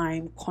some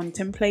time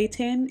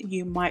contemplating.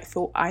 You might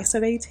feel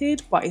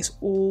isolated, but it's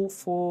all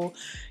for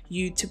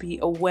you to be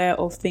aware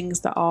of things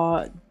that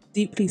are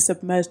deeply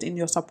submerged in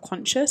your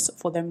subconscious,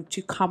 for them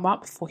to come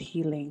up for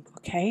healing,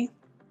 okay?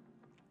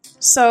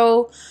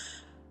 So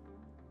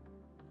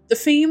the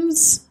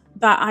themes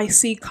that I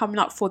see coming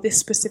up for this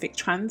specific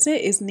transit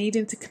is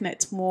needing to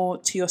connect more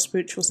to your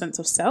spiritual sense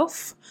of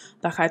self,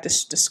 like I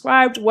just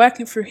described,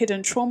 working through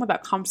hidden trauma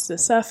that comes to the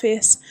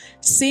surface,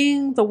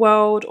 seeing the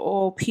world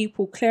or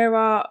people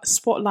clearer,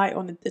 spotlight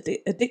on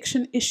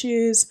addiction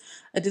issues,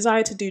 a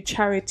desire to do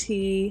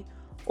charity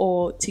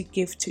or to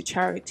give to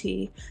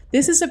charity.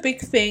 This is a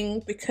big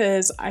thing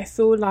because I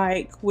feel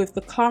like with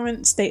the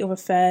current state of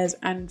affairs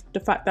and the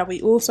fact that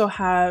we also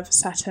have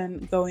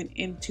Saturn going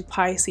into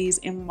Pisces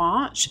in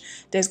March,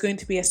 there's going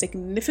to be a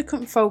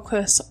significant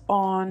focus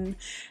on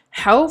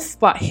health,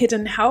 but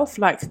hidden health,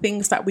 like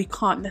things that we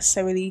can't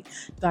necessarily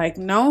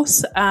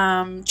diagnose.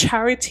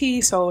 Charity,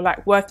 so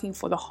like working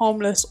for the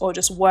homeless, or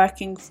just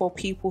working for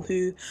people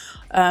who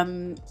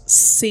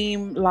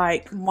seem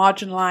like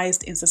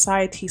marginalized in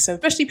society. So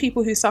especially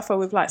people who suffer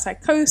with like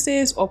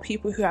psychosis, or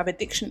people who have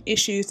addiction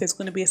issues, there's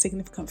going to be a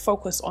significant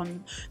focus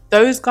on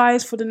those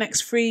guys for the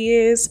next 3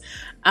 years.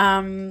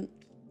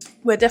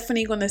 We're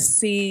definitely going to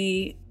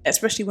see,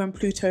 especially when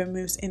Pluto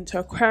moves into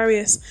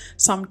Aquarius,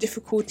 some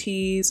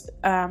difficulties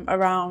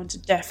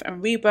around death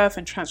and rebirth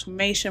and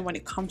transformation when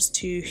it comes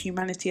to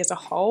humanity as a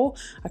whole.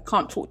 I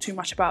can't talk too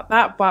much about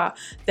that, but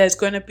there's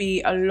going to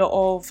be a lot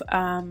of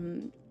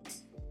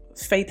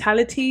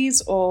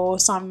fatalities or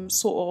some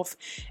sort of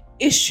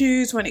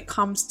issues when it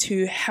comes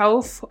to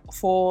health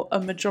for a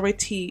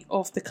majority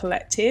of the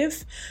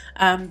collective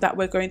that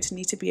we're going to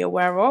need to be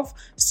aware of.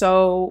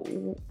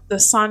 So the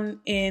sun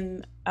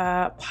in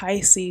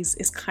Pisces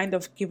is kind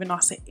of giving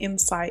us an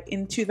insight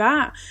into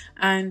that.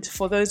 And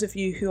for those of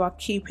you who are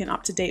keeping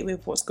up to date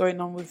with what's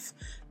going on with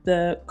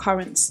the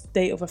current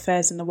state of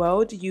affairs in the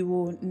world, you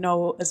will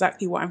know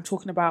exactly what I'm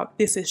talking about.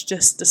 This is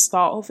just the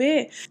start of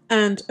it.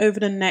 And over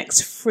the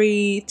next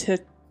 3 to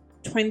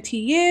 20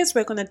 years,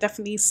 we're going to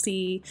definitely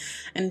see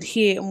and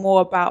hear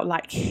more about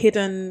like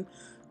hidden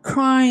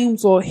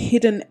crimes or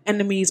hidden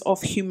enemies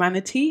of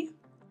humanity.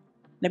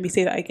 Let me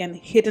say that again,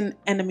 hidden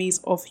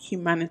enemies of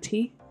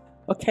humanity.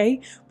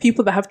 Okay,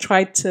 people that have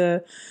tried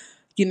to,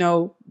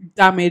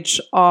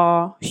 damage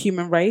our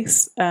human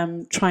race,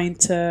 trying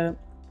to,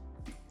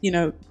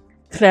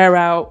 clear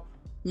out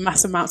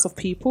mass amounts of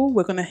people.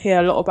 We're going to hear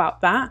a lot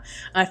about that.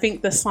 And I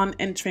think the sun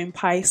entering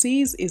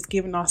Pisces is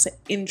giving us an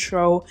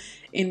intro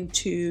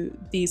into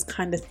these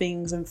kind of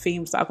things and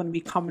themes that are going to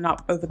be coming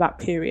up over that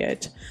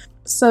period.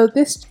 So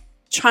this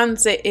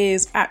transit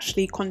is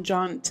actually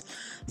conjunct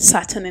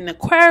Saturn in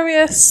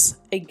Aquarius.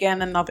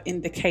 Again, another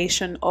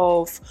indication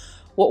of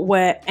what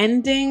we're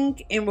ending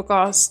in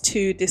regards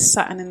to this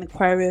Saturn in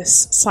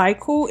Aquarius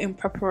cycle in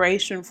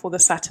preparation for the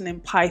Saturn in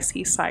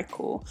Pisces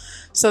cycle.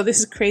 So this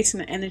is creating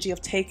an energy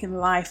of taking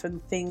life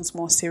and things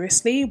more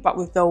seriously, but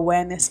with the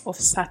awareness of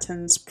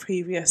Saturn's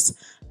previous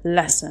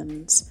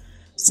lessons.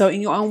 So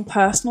in your own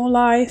personal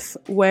life,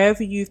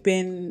 wherever you've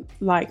been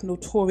like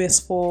notorious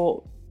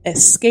for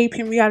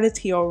escaping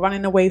reality or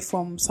running away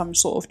from some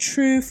sort of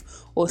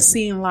truth or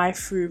seeing life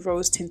through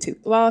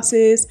rose-tinted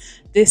glasses,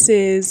 this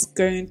is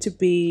going to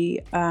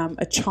be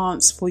a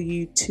chance for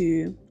you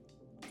to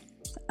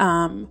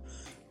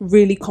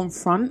really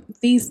confront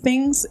these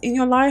things in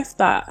your life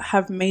that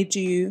have made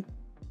you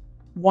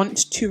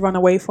want to run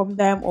away from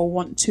them or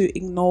want to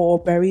ignore or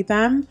bury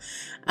them.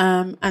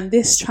 And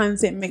this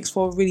transit makes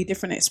for a really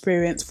different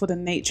experience for the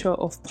nature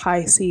of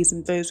Pisces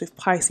and those with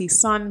Pisces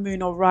sun,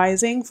 moon or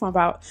rising from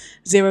about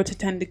 0 to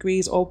 10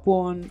 degrees or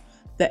born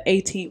the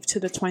 18th to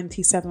the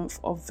 27th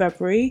of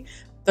February.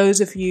 Those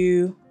of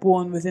you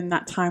born within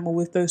that time or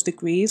with those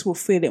degrees will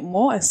feel it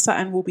more, as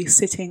Saturn will be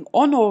sitting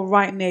on or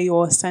right near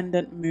your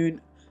ascendant,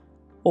 moon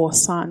or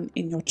sun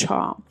in your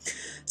chart.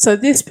 So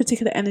this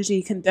particular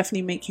energy can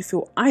definitely make you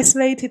feel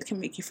isolated, can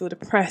make you feel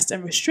depressed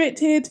and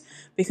restricted,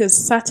 because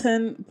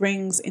Saturn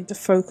brings into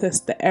focus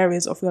the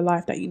areas of your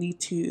life that you need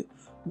to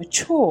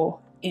mature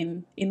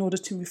in order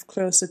to move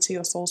closer to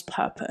your soul's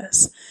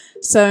purpose.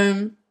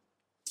 So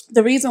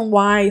the reason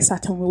why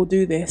Saturn will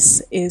do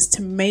this is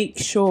to make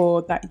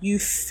sure that you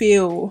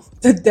feel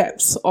the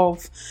depths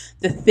of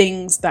the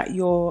things that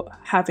you're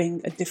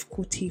having a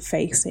difficulty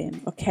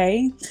facing,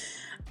 okay?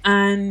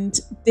 And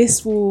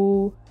this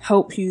will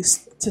help you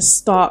to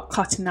start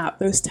cutting out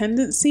those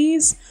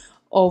tendencies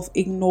of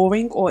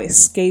ignoring or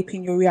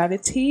escaping your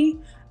reality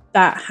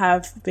that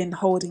have been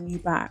holding you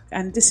back.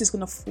 And this is going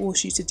to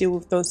force you to deal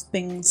with those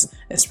things,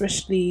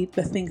 especially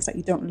the things that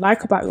you don't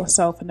like about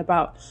yourself and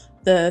about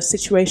the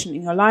situation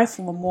in your life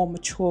from a more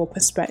mature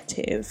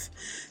perspective.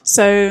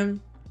 So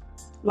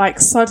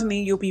like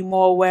suddenly you'll be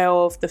more aware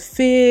of the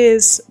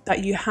fears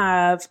that you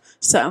have,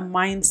 certain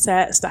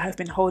mindsets that have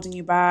been holding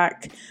you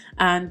back.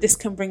 And this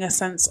can bring a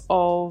sense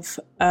of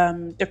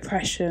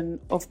depression,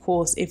 of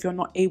course, if you're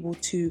not able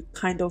to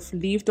kind of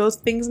leave those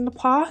things in the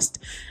past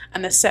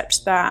and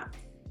accept that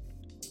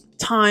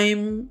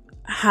time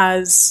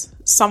has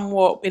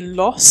somewhat been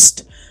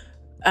lost,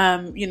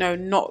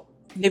 not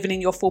living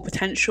in your full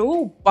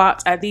potential,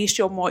 but at least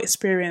you're more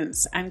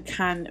experienced and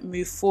can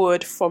move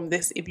forward from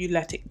this if you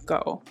let it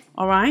go.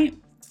 All right,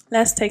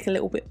 let's take a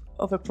little bit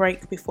of a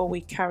break before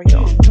we carry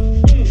on.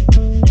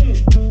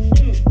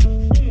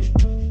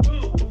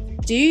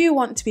 Do you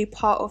want to be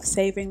part of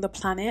saving the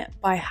planet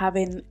by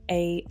having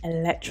an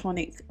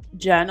electronic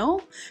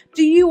journal?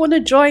 Do you want to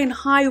join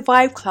High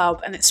Vibe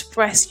Club and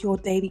express your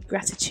daily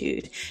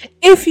gratitude?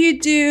 If you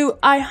do,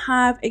 I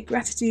have a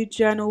gratitude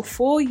journal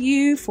for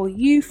you,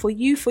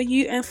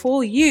 and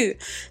for you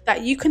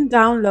that you can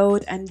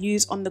download and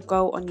use on the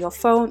go on your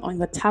phone, on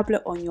your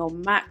tablet, on your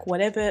Mac,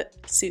 whatever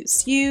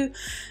suits you.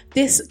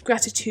 This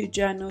gratitude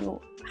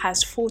journal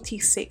has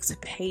 46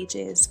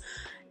 pages.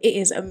 It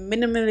is a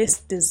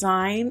minimalist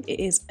design, it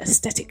is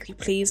aesthetically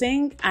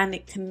pleasing, and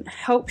it can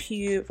help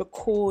you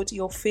record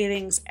your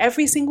feelings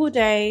every single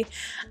day,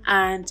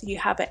 and you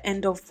have an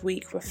end of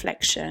week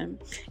reflection.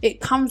 It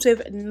comes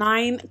with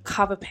 9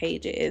 cover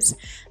pages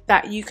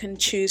that you can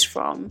choose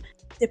from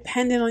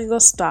depending on your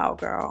style,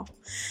 girl.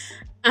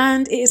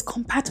 And it is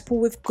compatible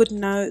with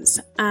GoodNotes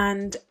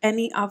and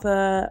any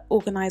other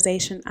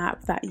organization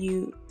app that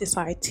you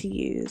decide to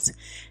use.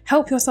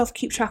 Help yourself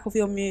keep track of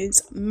your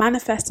moods,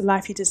 manifest the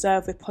life you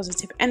deserve with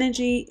positive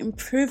energy,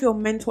 improve your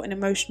mental and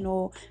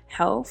emotional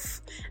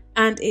health,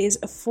 and it is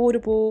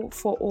affordable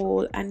for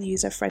all and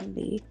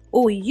user-friendly.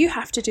 All you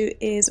have to do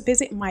is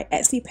visit my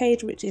Etsy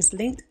page, which is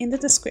linked in the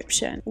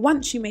description.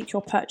 Once you make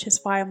your purchase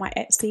via my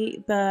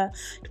Etsy, the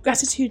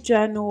gratitude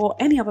journal or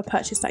any other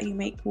purchase that you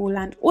make will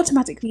land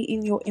automatically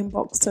in your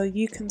inbox, so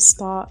you can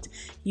start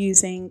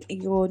using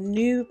your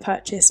new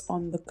purchase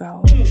on the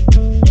go.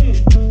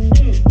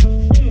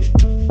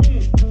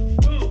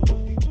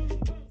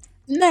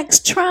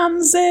 Next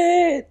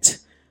transit.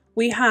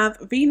 We have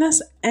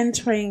Venus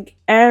entering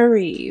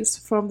Aries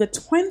from the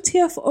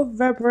 20th of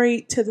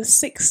February to the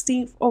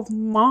 16th of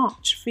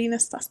March.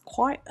 Venus, that's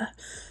quite a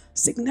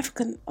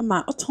significant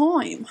amount of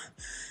time.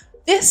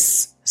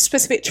 This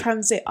specific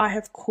transit I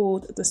have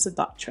called the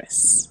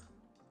Seductress.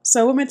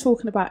 So when we're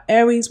talking about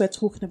Aries, we're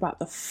talking about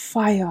the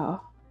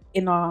fire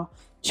in our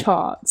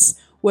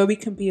charts, where we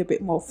can be a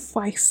bit more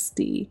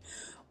feisty,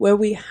 where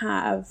we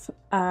have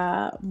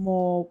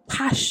more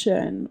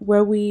passion,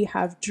 where we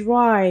have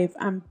drive,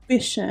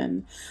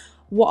 ambition,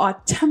 what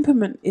our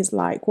temperament is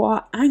like, what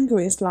our anger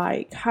is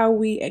like, how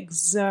we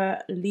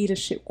exert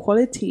leadership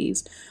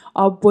qualities,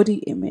 our body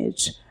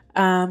image,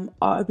 our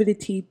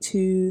ability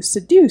to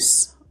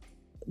seduce,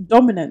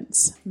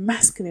 dominance,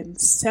 masculine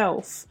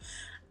self,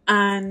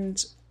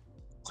 and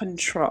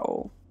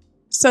control.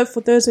 So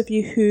for those of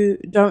you who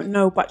don't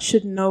know but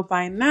should know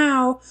by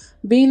now,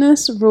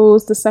 Venus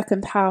rules the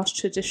second house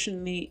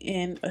traditionally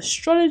in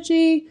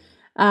astrology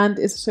and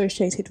is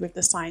associated with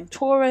the sign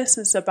Taurus.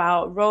 It's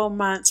about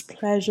romance,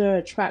 pleasure,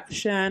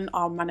 attraction,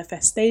 our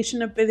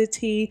manifestation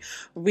ability,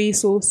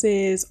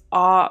 resources,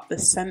 art, the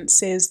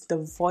senses, the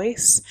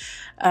voice,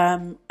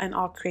 and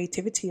our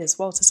creativity as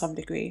well to some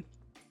degree.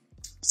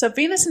 So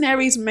Venus in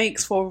Aries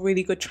makes for a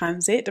really good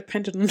transit,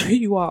 depending on who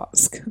you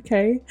ask,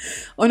 okay?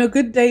 On a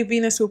good day,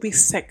 Venus will be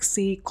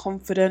sexy,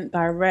 confident,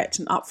 direct,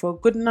 and up for a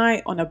good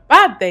night. On a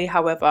bad day,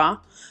 however,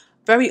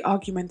 very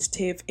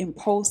argumentative,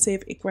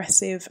 impulsive,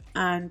 aggressive,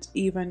 and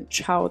even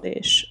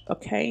childish,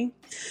 okay?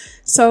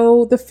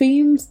 So the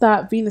themes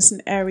that Venus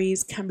and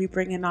Aries can be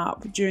bringing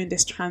up during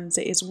this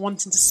transit is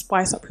wanting to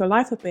spice up your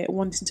life a bit,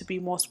 wanting to be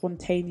more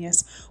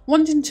spontaneous,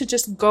 wanting to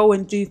just go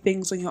and do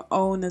things on your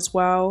own as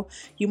well.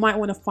 You might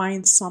want to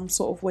find some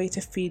sort of way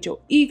to feed your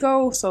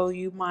ego, so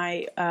you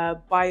might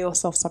buy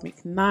yourself something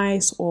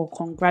nice or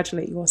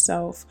congratulate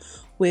yourself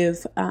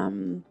with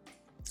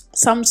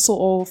some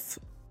sort of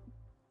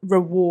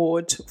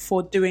reward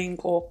for doing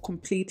or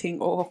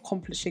completing or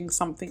accomplishing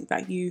something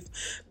that you've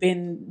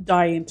been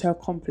dying to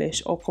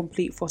accomplish or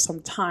complete for some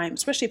time,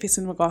 especially if it's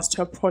in regards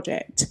to a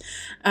project.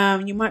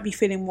 You might be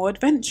feeling more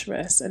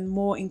adventurous and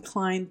more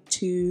inclined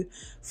to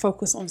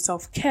focus on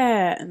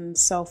self-care and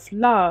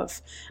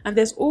self-love. And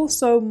there's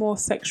also more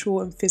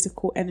sexual and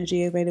physical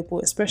energy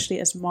available, especially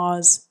as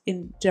Mars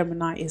in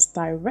Gemini is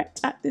direct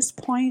at this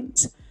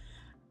point.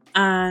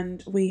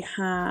 And we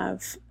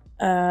have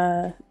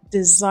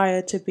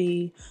desire to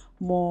be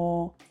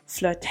more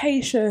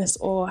flirtatious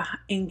or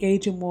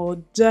engage in more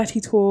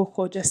dirty talk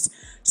or just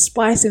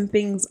spicing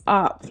things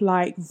up,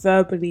 like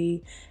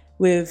verbally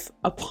with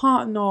a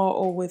partner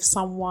or with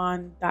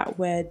someone that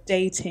we're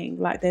dating.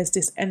 Like there's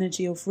this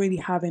energy of really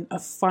having a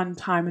fun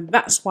time, and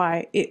that's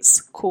why it's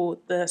called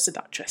the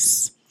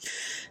Seductress.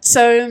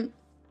 So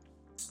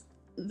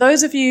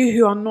those of you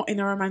who are not in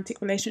a romantic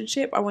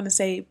relationship, I want to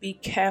say be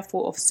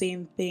careful of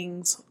seeing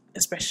things,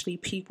 especially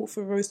people,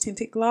 through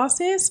rose-tinted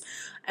glasses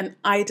and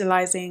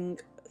idolizing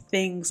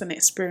things and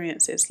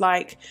experiences.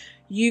 Like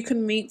you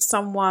can meet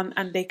someone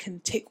and they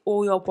can tick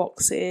all your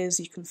boxes.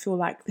 You can feel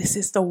like this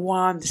is the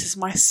one, this is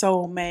my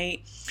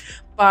soulmate.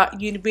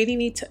 But you really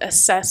need to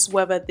assess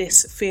whether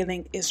this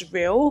feeling is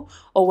real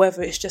or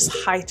whether it's just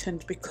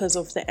heightened because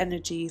of the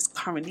energies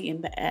currently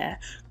in the air.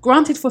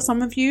 Granted, for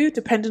some of you,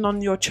 depending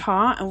on your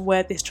chart and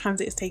where this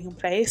transit is taking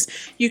place,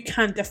 you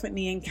can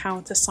definitely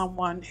encounter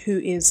someone who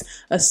is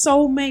a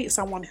soulmate,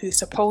 someone who's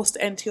supposed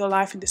to enter your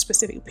life in this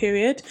specific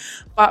period.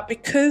 But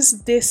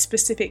because this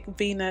specific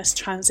Venus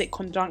transit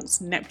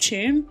conjuncts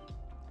Neptune,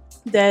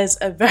 there's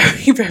a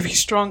very, very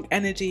strong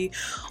energy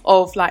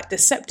of like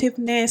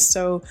deceptiveness.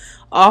 So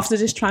after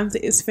this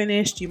transit is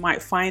finished, you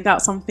might find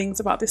out some things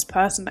about this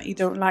person that you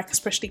don't like,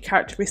 especially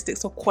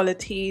characteristics or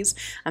qualities,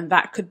 and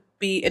that could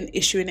be an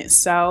issue in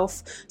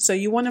itself. So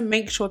you want to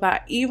make sure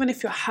that even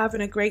if you're having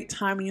a great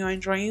time and you're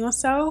enjoying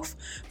yourself,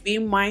 be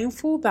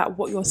mindful that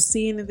what you're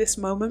seeing in this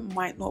moment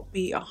might not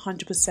be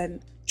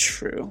 100%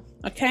 true.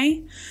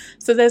 Okay,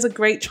 so there's a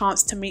great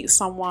chance to meet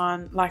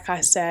someone, like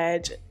I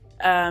said,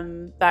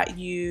 that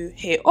you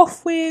hit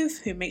off with,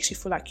 who makes you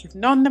feel like you've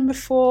known them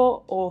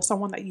before, or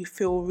someone that you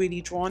feel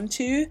really drawn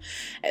to,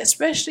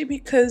 especially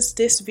because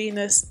this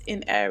Venus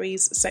in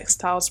Aries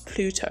sextiles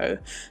Pluto.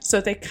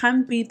 So there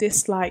can be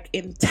this like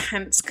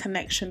intense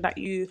connection that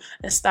you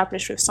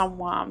establish with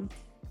someone.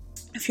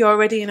 If you're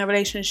already in a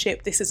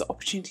relationship, this is an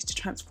opportunity to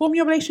transform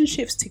your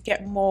relationships, to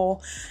get more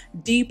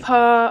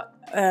deeper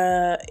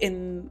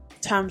in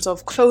terms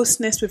of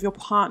closeness with your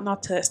partner,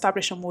 to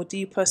establish a more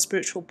deeper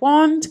spiritual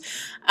bond.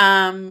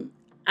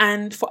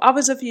 And for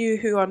others of you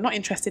who are not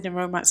interested in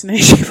romance in any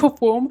shape or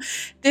form,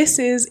 this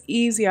is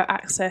easier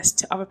access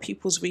to other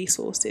people's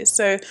resources.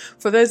 So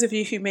for those of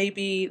you who may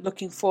be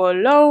looking for a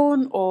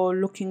loan or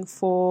looking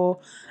for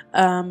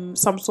some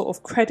sort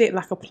of credit,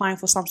 like applying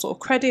for some sort of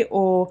credit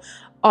or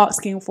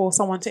asking for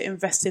someone to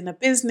invest in a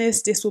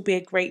business, this will be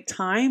a great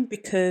time,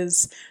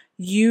 because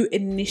you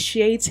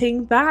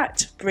initiating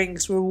that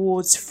brings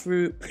rewards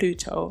through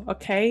Pluto,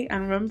 okay?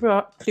 And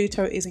remember,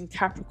 Pluto is in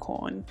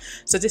Capricorn.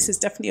 So this is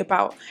definitely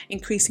about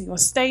increasing your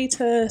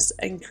status,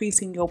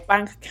 increasing your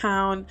bank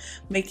account,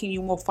 making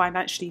you more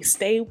financially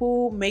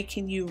stable,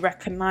 making you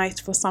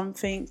recognized for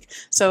something.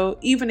 So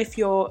even if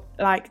you're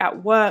like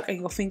at work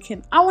and you're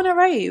thinking, I want a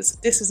raise,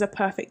 this is a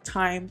perfect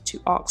time to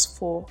ask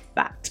for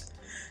that.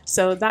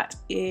 So that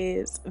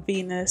is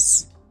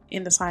Venus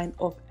in the sign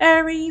of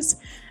Aries.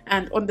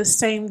 And on the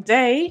same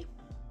day,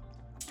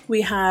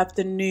 we have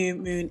the new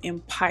moon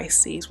in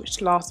Pisces,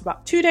 which lasts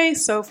about 2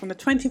 days. So from the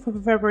 20th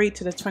of February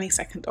to the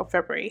 22nd of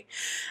February.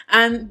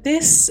 And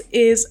this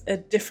is a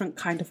different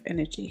kind of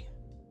energy.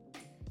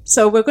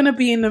 So we're going to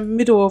be in the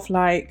middle of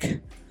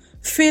like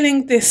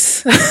feeling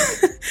this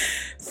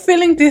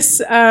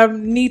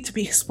need to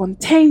be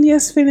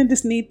spontaneous, feeling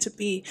this need to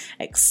be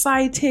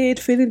excited,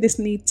 feeling this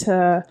need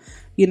to,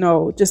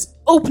 just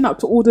open up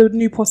to all the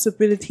new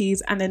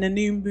possibilities. And then the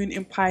new moon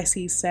in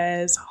Pisces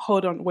says,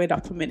 hold on, wait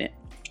up a minute.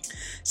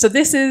 So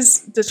this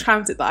is the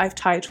transit that I've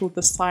titled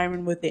The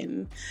Siren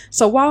Within.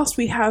 So whilst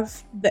we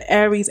have the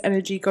Aries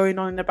energy going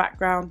on in the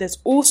background, there's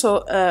also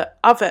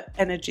other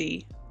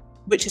energy,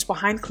 which is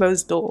behind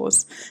closed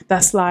doors.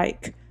 That's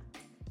like,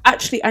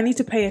 actually, I need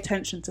to pay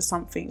attention to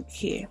something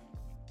here.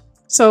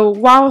 So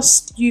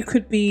whilst you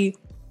could be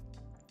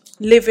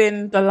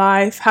living the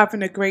life,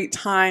 having a great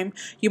time,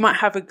 you might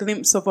have a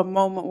glimpse of a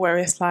moment where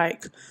it's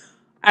like,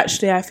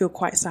 actually, I feel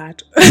quite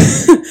sad.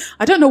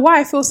 I don't know why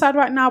I feel sad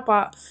right now,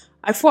 but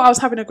I thought I was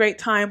having a great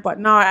time, but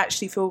now I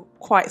actually feel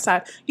quite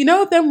sad. You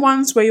know, them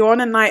ones where you're on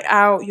a night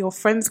out, your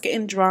friends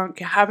getting drunk,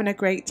 you're having a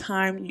great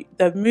time,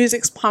 the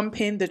music's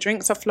pumping, the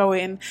drinks are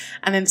flowing,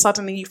 and then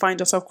suddenly you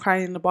find yourself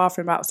crying in the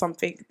bathroom about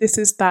something. This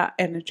is that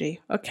energy,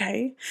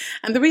 okay?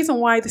 And the reason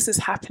why this is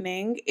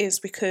happening is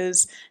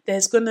because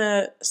there's going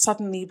to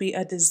suddenly be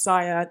a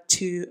desire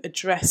to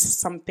address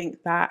something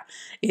that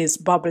is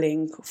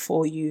bubbling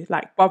for you,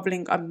 like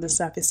bubbling under the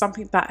surface,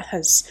 something that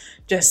has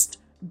just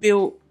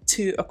built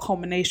to a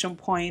culmination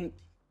point.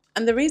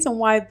 And the reason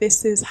why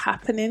this is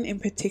happening in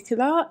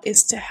particular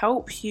is to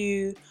help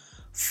you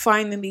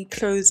finally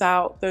close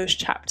out those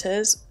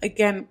chapters.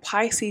 Again,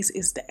 Pisces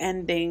is the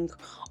ending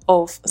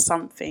of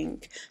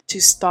something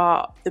to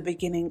start the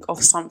beginning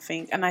of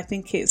something. And I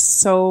think it's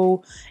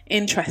so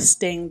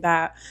interesting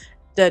that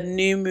the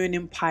new moon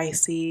in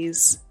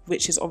Pisces,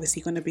 which is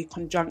obviously going to be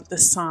conjunct the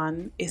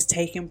sun, is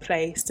taking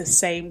place the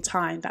same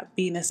time that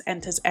Venus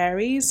enters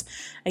Aries.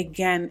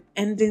 Again,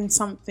 ending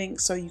something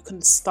so you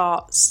can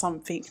start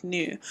something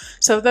new.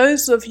 So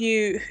those of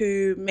you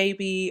who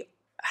maybe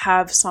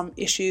have some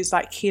issues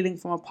like healing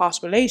from a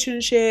past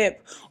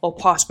relationship or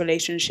past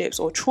relationships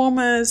or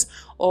traumas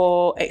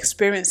or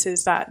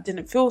experiences that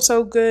didn't feel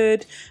so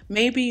good,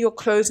 maybe you're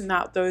closing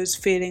out those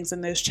feelings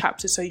and those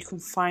chapters so you can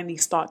finally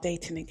start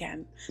dating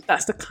again.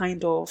 That's the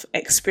kind of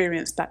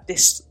experience that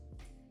this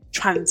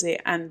transit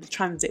and the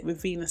transit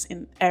with Venus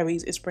in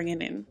Aries is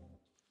bringing in.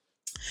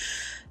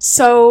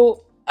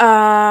 So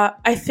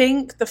I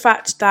think the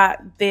fact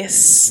that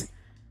this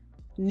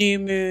new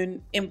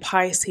moon in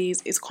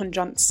Pisces is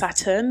conjunct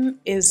Saturn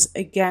is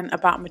again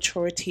about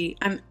maturity,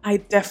 and I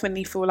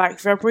definitely feel like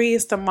February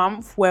is the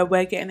month where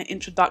we're getting an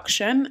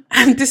introduction,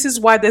 and this is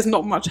why there's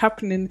not much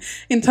happening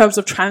in terms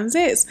of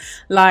transits.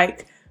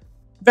 Like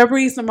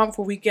February is the month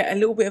where we get a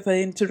little bit of an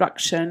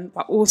introduction,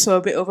 but also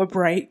a bit of a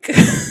break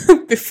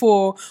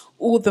before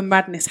all the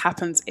madness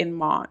happens in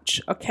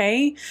March,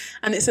 okay?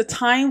 And it's a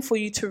time for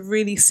you to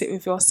really sit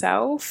with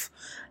yourself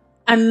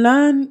and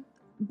learn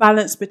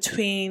balance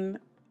between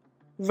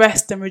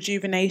rest and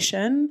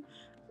rejuvenation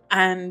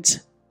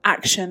and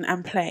action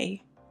and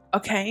play,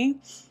 okay?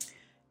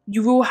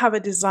 You will have a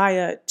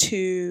desire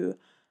to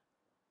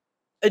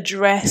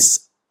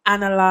address,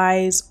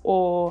 analyze,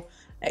 or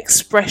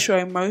express your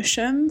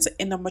emotions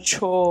in a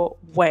mature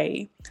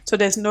way. So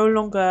there's no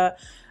longer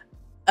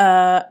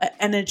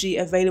energy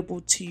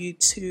available to you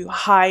to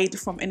hide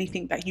from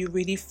anything that you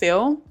really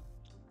feel.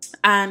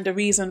 And the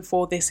reason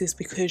for this is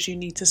because you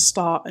need to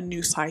start a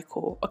new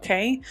cycle,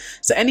 okay?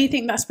 So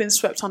anything that's been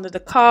swept under the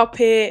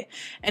carpet,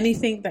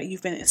 anything that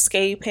you've been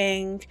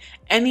escaping,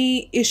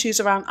 any issues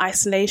around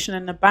isolation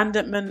and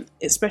abandonment,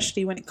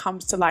 especially when it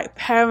comes to like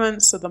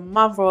parents or the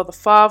mother or the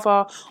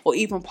father, or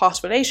even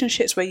past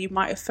relationships where you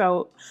might have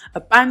felt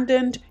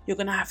abandoned, you're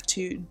going to have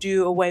to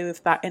do away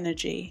with that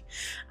energy.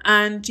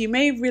 And you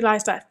may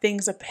realize that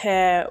things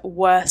appear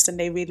worse than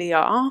they really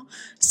are.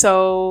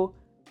 So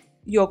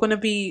you're going to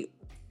be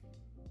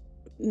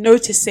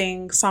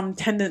noticing some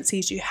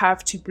tendencies you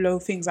have to blow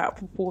things out of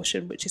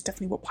proportion, which is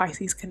definitely what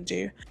Pisces can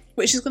do,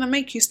 which is going to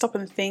make you stop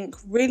and think,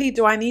 really,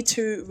 do I need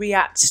to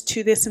react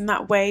to this in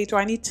that way? Do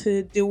I need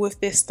to deal with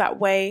this that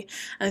way?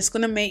 And it's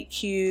going to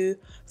make you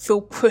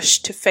feel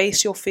pushed to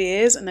face your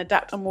fears and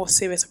adapt a more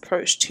serious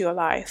approach to your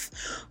life.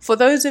 For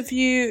those of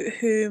you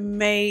who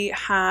may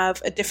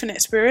have a different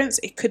experience,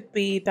 it could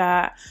be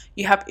that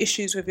you have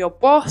issues with your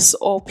boss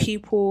or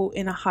people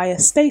in a higher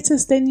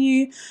status than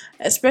you,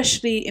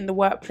 especially in the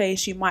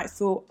workplace. You might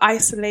feel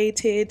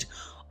isolated,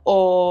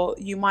 or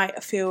you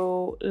might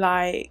feel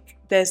like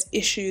there's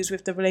issues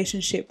with the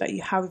relationship that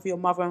you have with your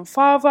mother and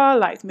father,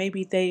 like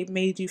maybe they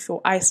made you feel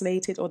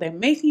isolated or they're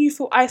making you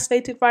feel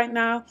isolated right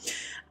now.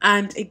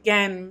 And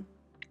again,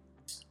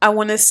 I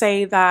want to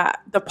say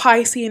that the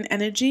Piscean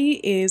energy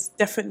is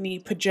definitely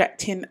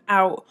projecting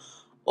out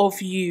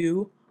of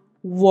you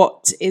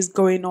what is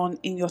going on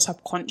in your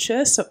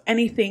subconscious. So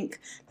anything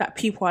that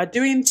people are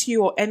doing to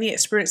you, or any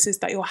experiences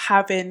that you're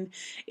having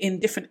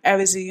in different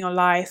areas in your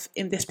life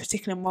in this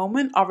particular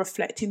moment, are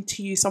reflecting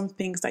to you some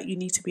things that you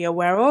need to be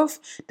aware of,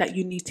 that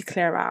you need to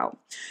clear out.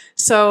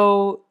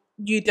 So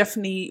you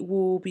definitely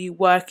will be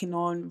working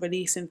on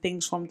releasing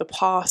things from the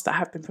past that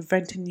have been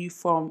preventing you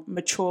from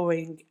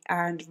maturing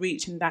and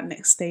reaching that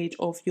next stage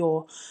of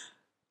your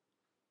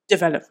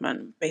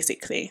development,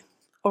 basically.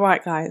 All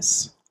right,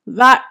 guys.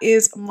 That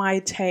is my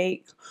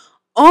take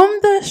on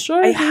the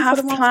show. I have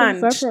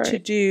planned to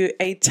do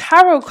a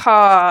tarot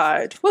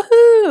card.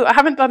 Woohoo! I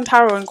haven't done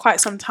tarot in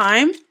quite some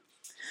time.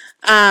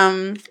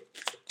 But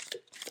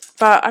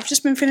I've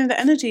just been feeling the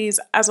energies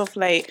as of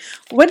late.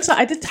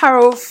 I did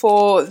tarot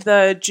for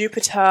the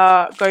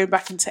Jupiter going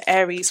back into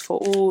Aries for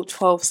all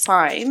 12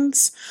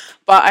 signs,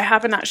 but I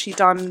haven't actually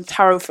done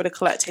tarot for the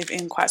collective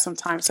in quite some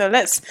time. So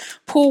let's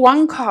pull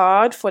one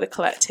card for the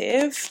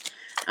collective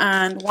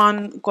and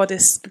one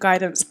goddess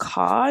guidance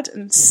card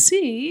and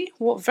see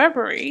what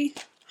February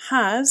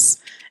has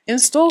in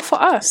store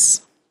for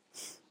us.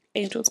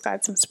 Angels,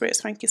 guides and spirits,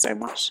 thank you so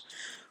much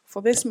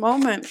for this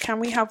moment. Can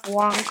we have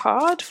one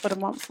card for the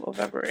month of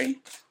February?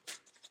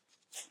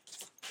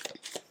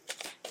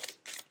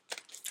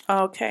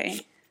 Okay.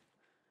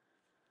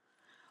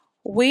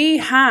 We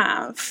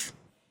have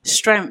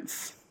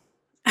strength.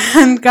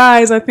 And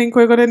guys, I think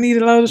we're going to need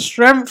a lot of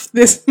strength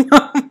this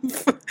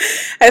month,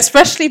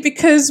 especially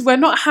because we're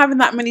not having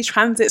that many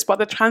transits, but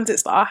the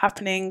transits that are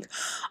happening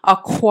are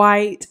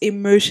quite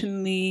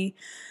emotionally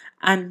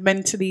and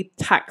mentally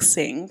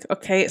taxing,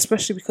 okay?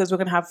 Especially because we're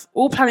going to have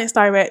all planets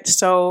direct,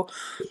 so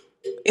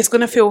it's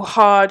going to feel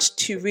hard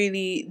to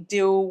really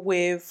deal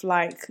with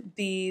like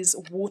these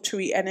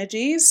watery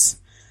energies.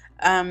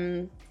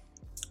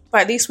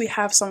 But at least we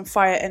have some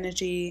fire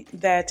energy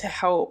there to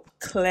help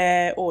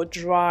clear or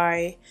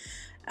dry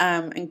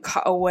and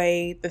cut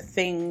away the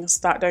things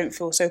that don't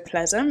feel so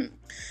pleasant.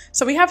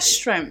 So we have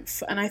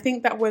strength, and I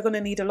think that we're going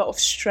to need a lot of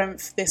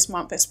strength this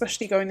month,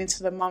 especially going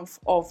into the month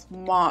of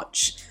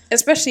March,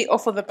 especially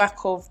off of the back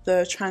of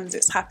the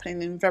transits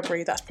happening in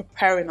February that's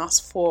preparing us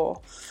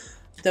for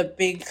the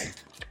big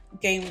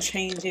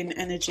game-changing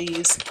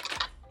energies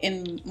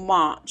in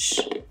March.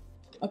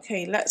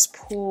 Okay, let's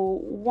pull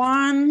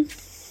one.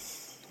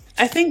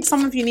 I think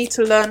some of you need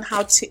to learn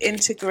how to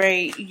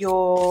integrate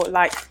your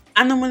like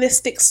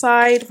animalistic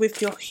side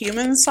with your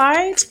human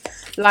side,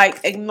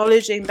 like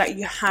acknowledging that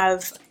you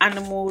have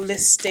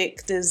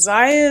animalistic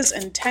desires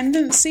and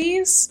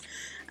tendencies,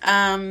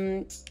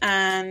 and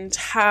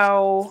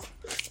how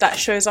that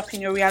shows up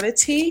in your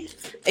reality.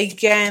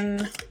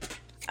 Again,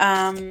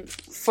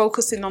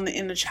 focusing on the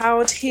inner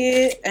child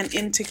here and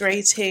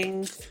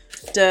integrating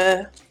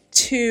the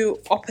two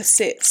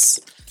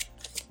opposites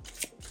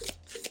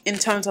in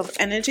terms of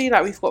energy.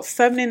 Like we've got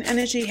feminine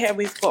energy here,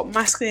 we've got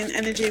masculine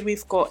energy,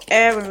 we've got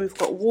air, and we've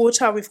got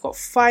water, we've got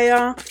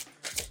fire,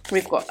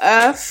 we've got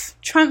earth.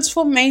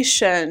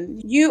 Transformation.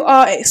 You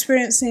are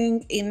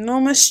experiencing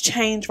enormous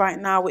change right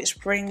now, which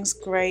brings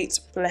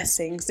great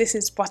blessings. This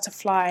is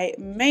Butterfly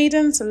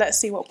Maiden, so let's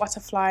see what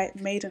Butterfly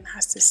Maiden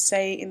has to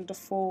say in the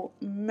full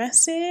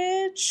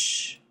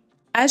message.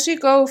 As you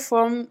go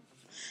through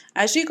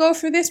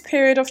this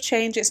period of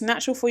change, it's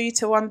natural for you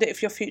to wonder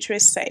if your future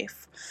is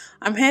safe.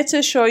 I'm here to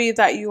assure you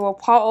that you are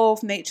part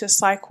of nature's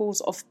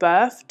cycles of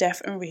birth,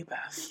 death, and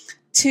rebirth.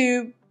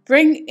 To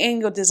bring in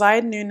your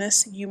desired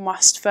newness, you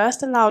must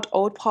first allow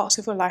old parts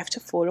of your life to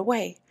fall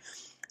away.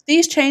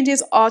 These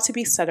changes are to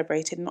be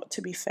celebrated, not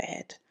to be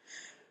feared.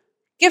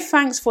 Give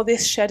thanks for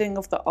this shedding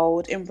of the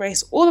old,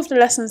 embrace all of the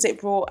lessons it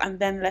brought, and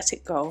then let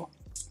it go.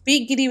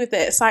 Be giddy with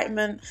the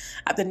excitement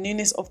at the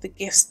newness of the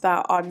gifts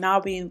that are now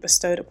being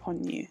bestowed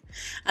upon you,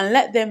 and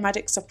let their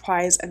magic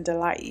surprise and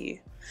delight you.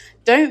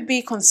 Don't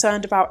be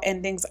concerned about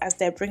endings as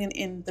they're bringing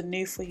in the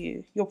new for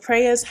you. Your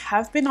prayers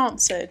have been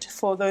answered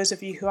for those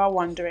of you who are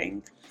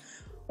wondering.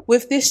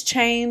 With this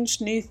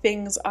change, new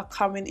things are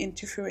coming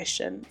into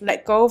fruition.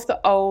 Let go of the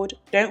old.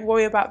 Don't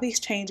worry about these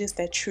changes.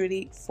 They're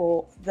truly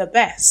for the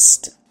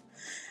best.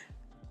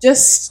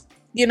 Just,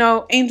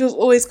 angels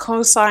always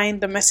co-sign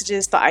the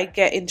messages that I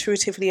get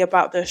intuitively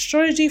about the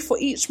astrology for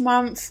each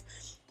month.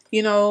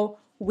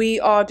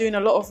 We are doing a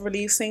lot of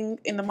releasing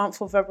in the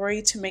month of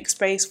February to make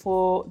space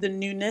for the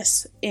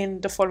newness in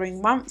the following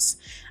months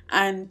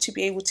and to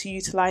be able to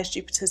utilize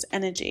Jupiter's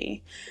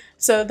energy.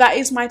 So that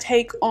is my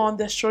take on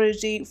the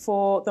astrology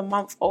for the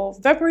month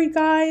of February,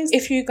 guys.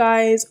 If you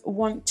guys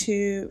want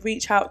to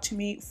reach out to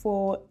me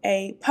for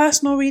a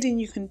personal reading,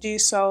 you can do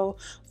so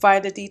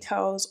via the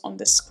details on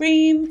the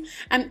screen.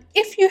 And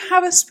if you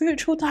have a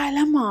spiritual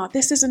dilemma,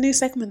 this is a new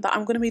segment that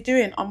I'm going to be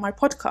doing on my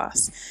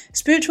podcast,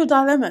 Spiritual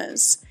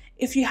Dilemmas.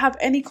 If you have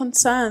any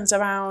concerns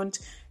around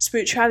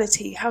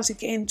spirituality, how to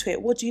get into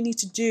it, what do you need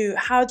to do?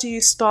 How do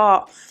you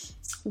start?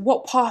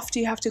 What path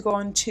do you have to go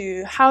on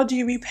to? How do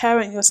you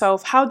reparent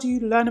yourself? How do you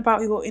learn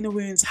about your inner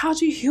wounds? How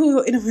do you heal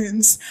your inner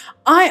wounds?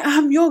 I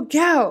am your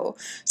girl.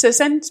 So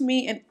send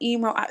me an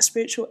email at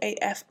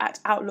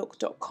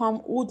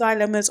spiritualaf@outlook.com. All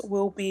dilemmas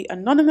will be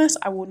anonymous.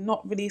 I will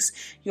not release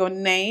your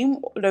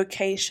name,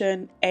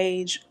 location,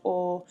 age,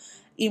 or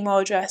email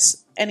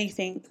address,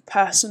 anything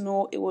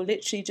personal. It will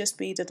literally just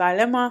be the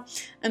dilemma,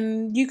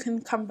 and you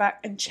can come back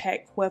and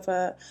check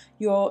whether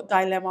your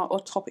dilemma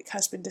or topic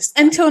has been discussed.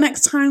 Until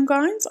next time,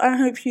 guys, I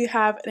hope you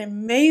have an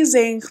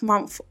amazing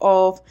month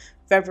of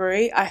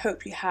February. I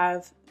hope you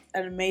have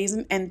an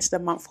amazing end to the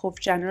month of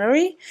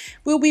January.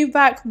 We'll be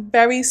back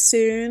very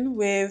soon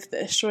with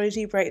the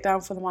astrology breakdown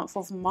for the month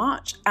of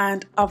March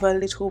and other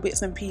little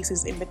bits and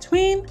pieces in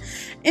between.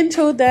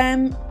 Until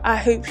then, I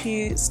hope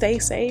you stay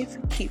safe,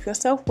 keep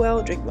yourself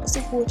well, drink lots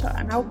of water,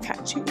 and I'll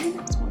catch you in the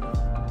next one.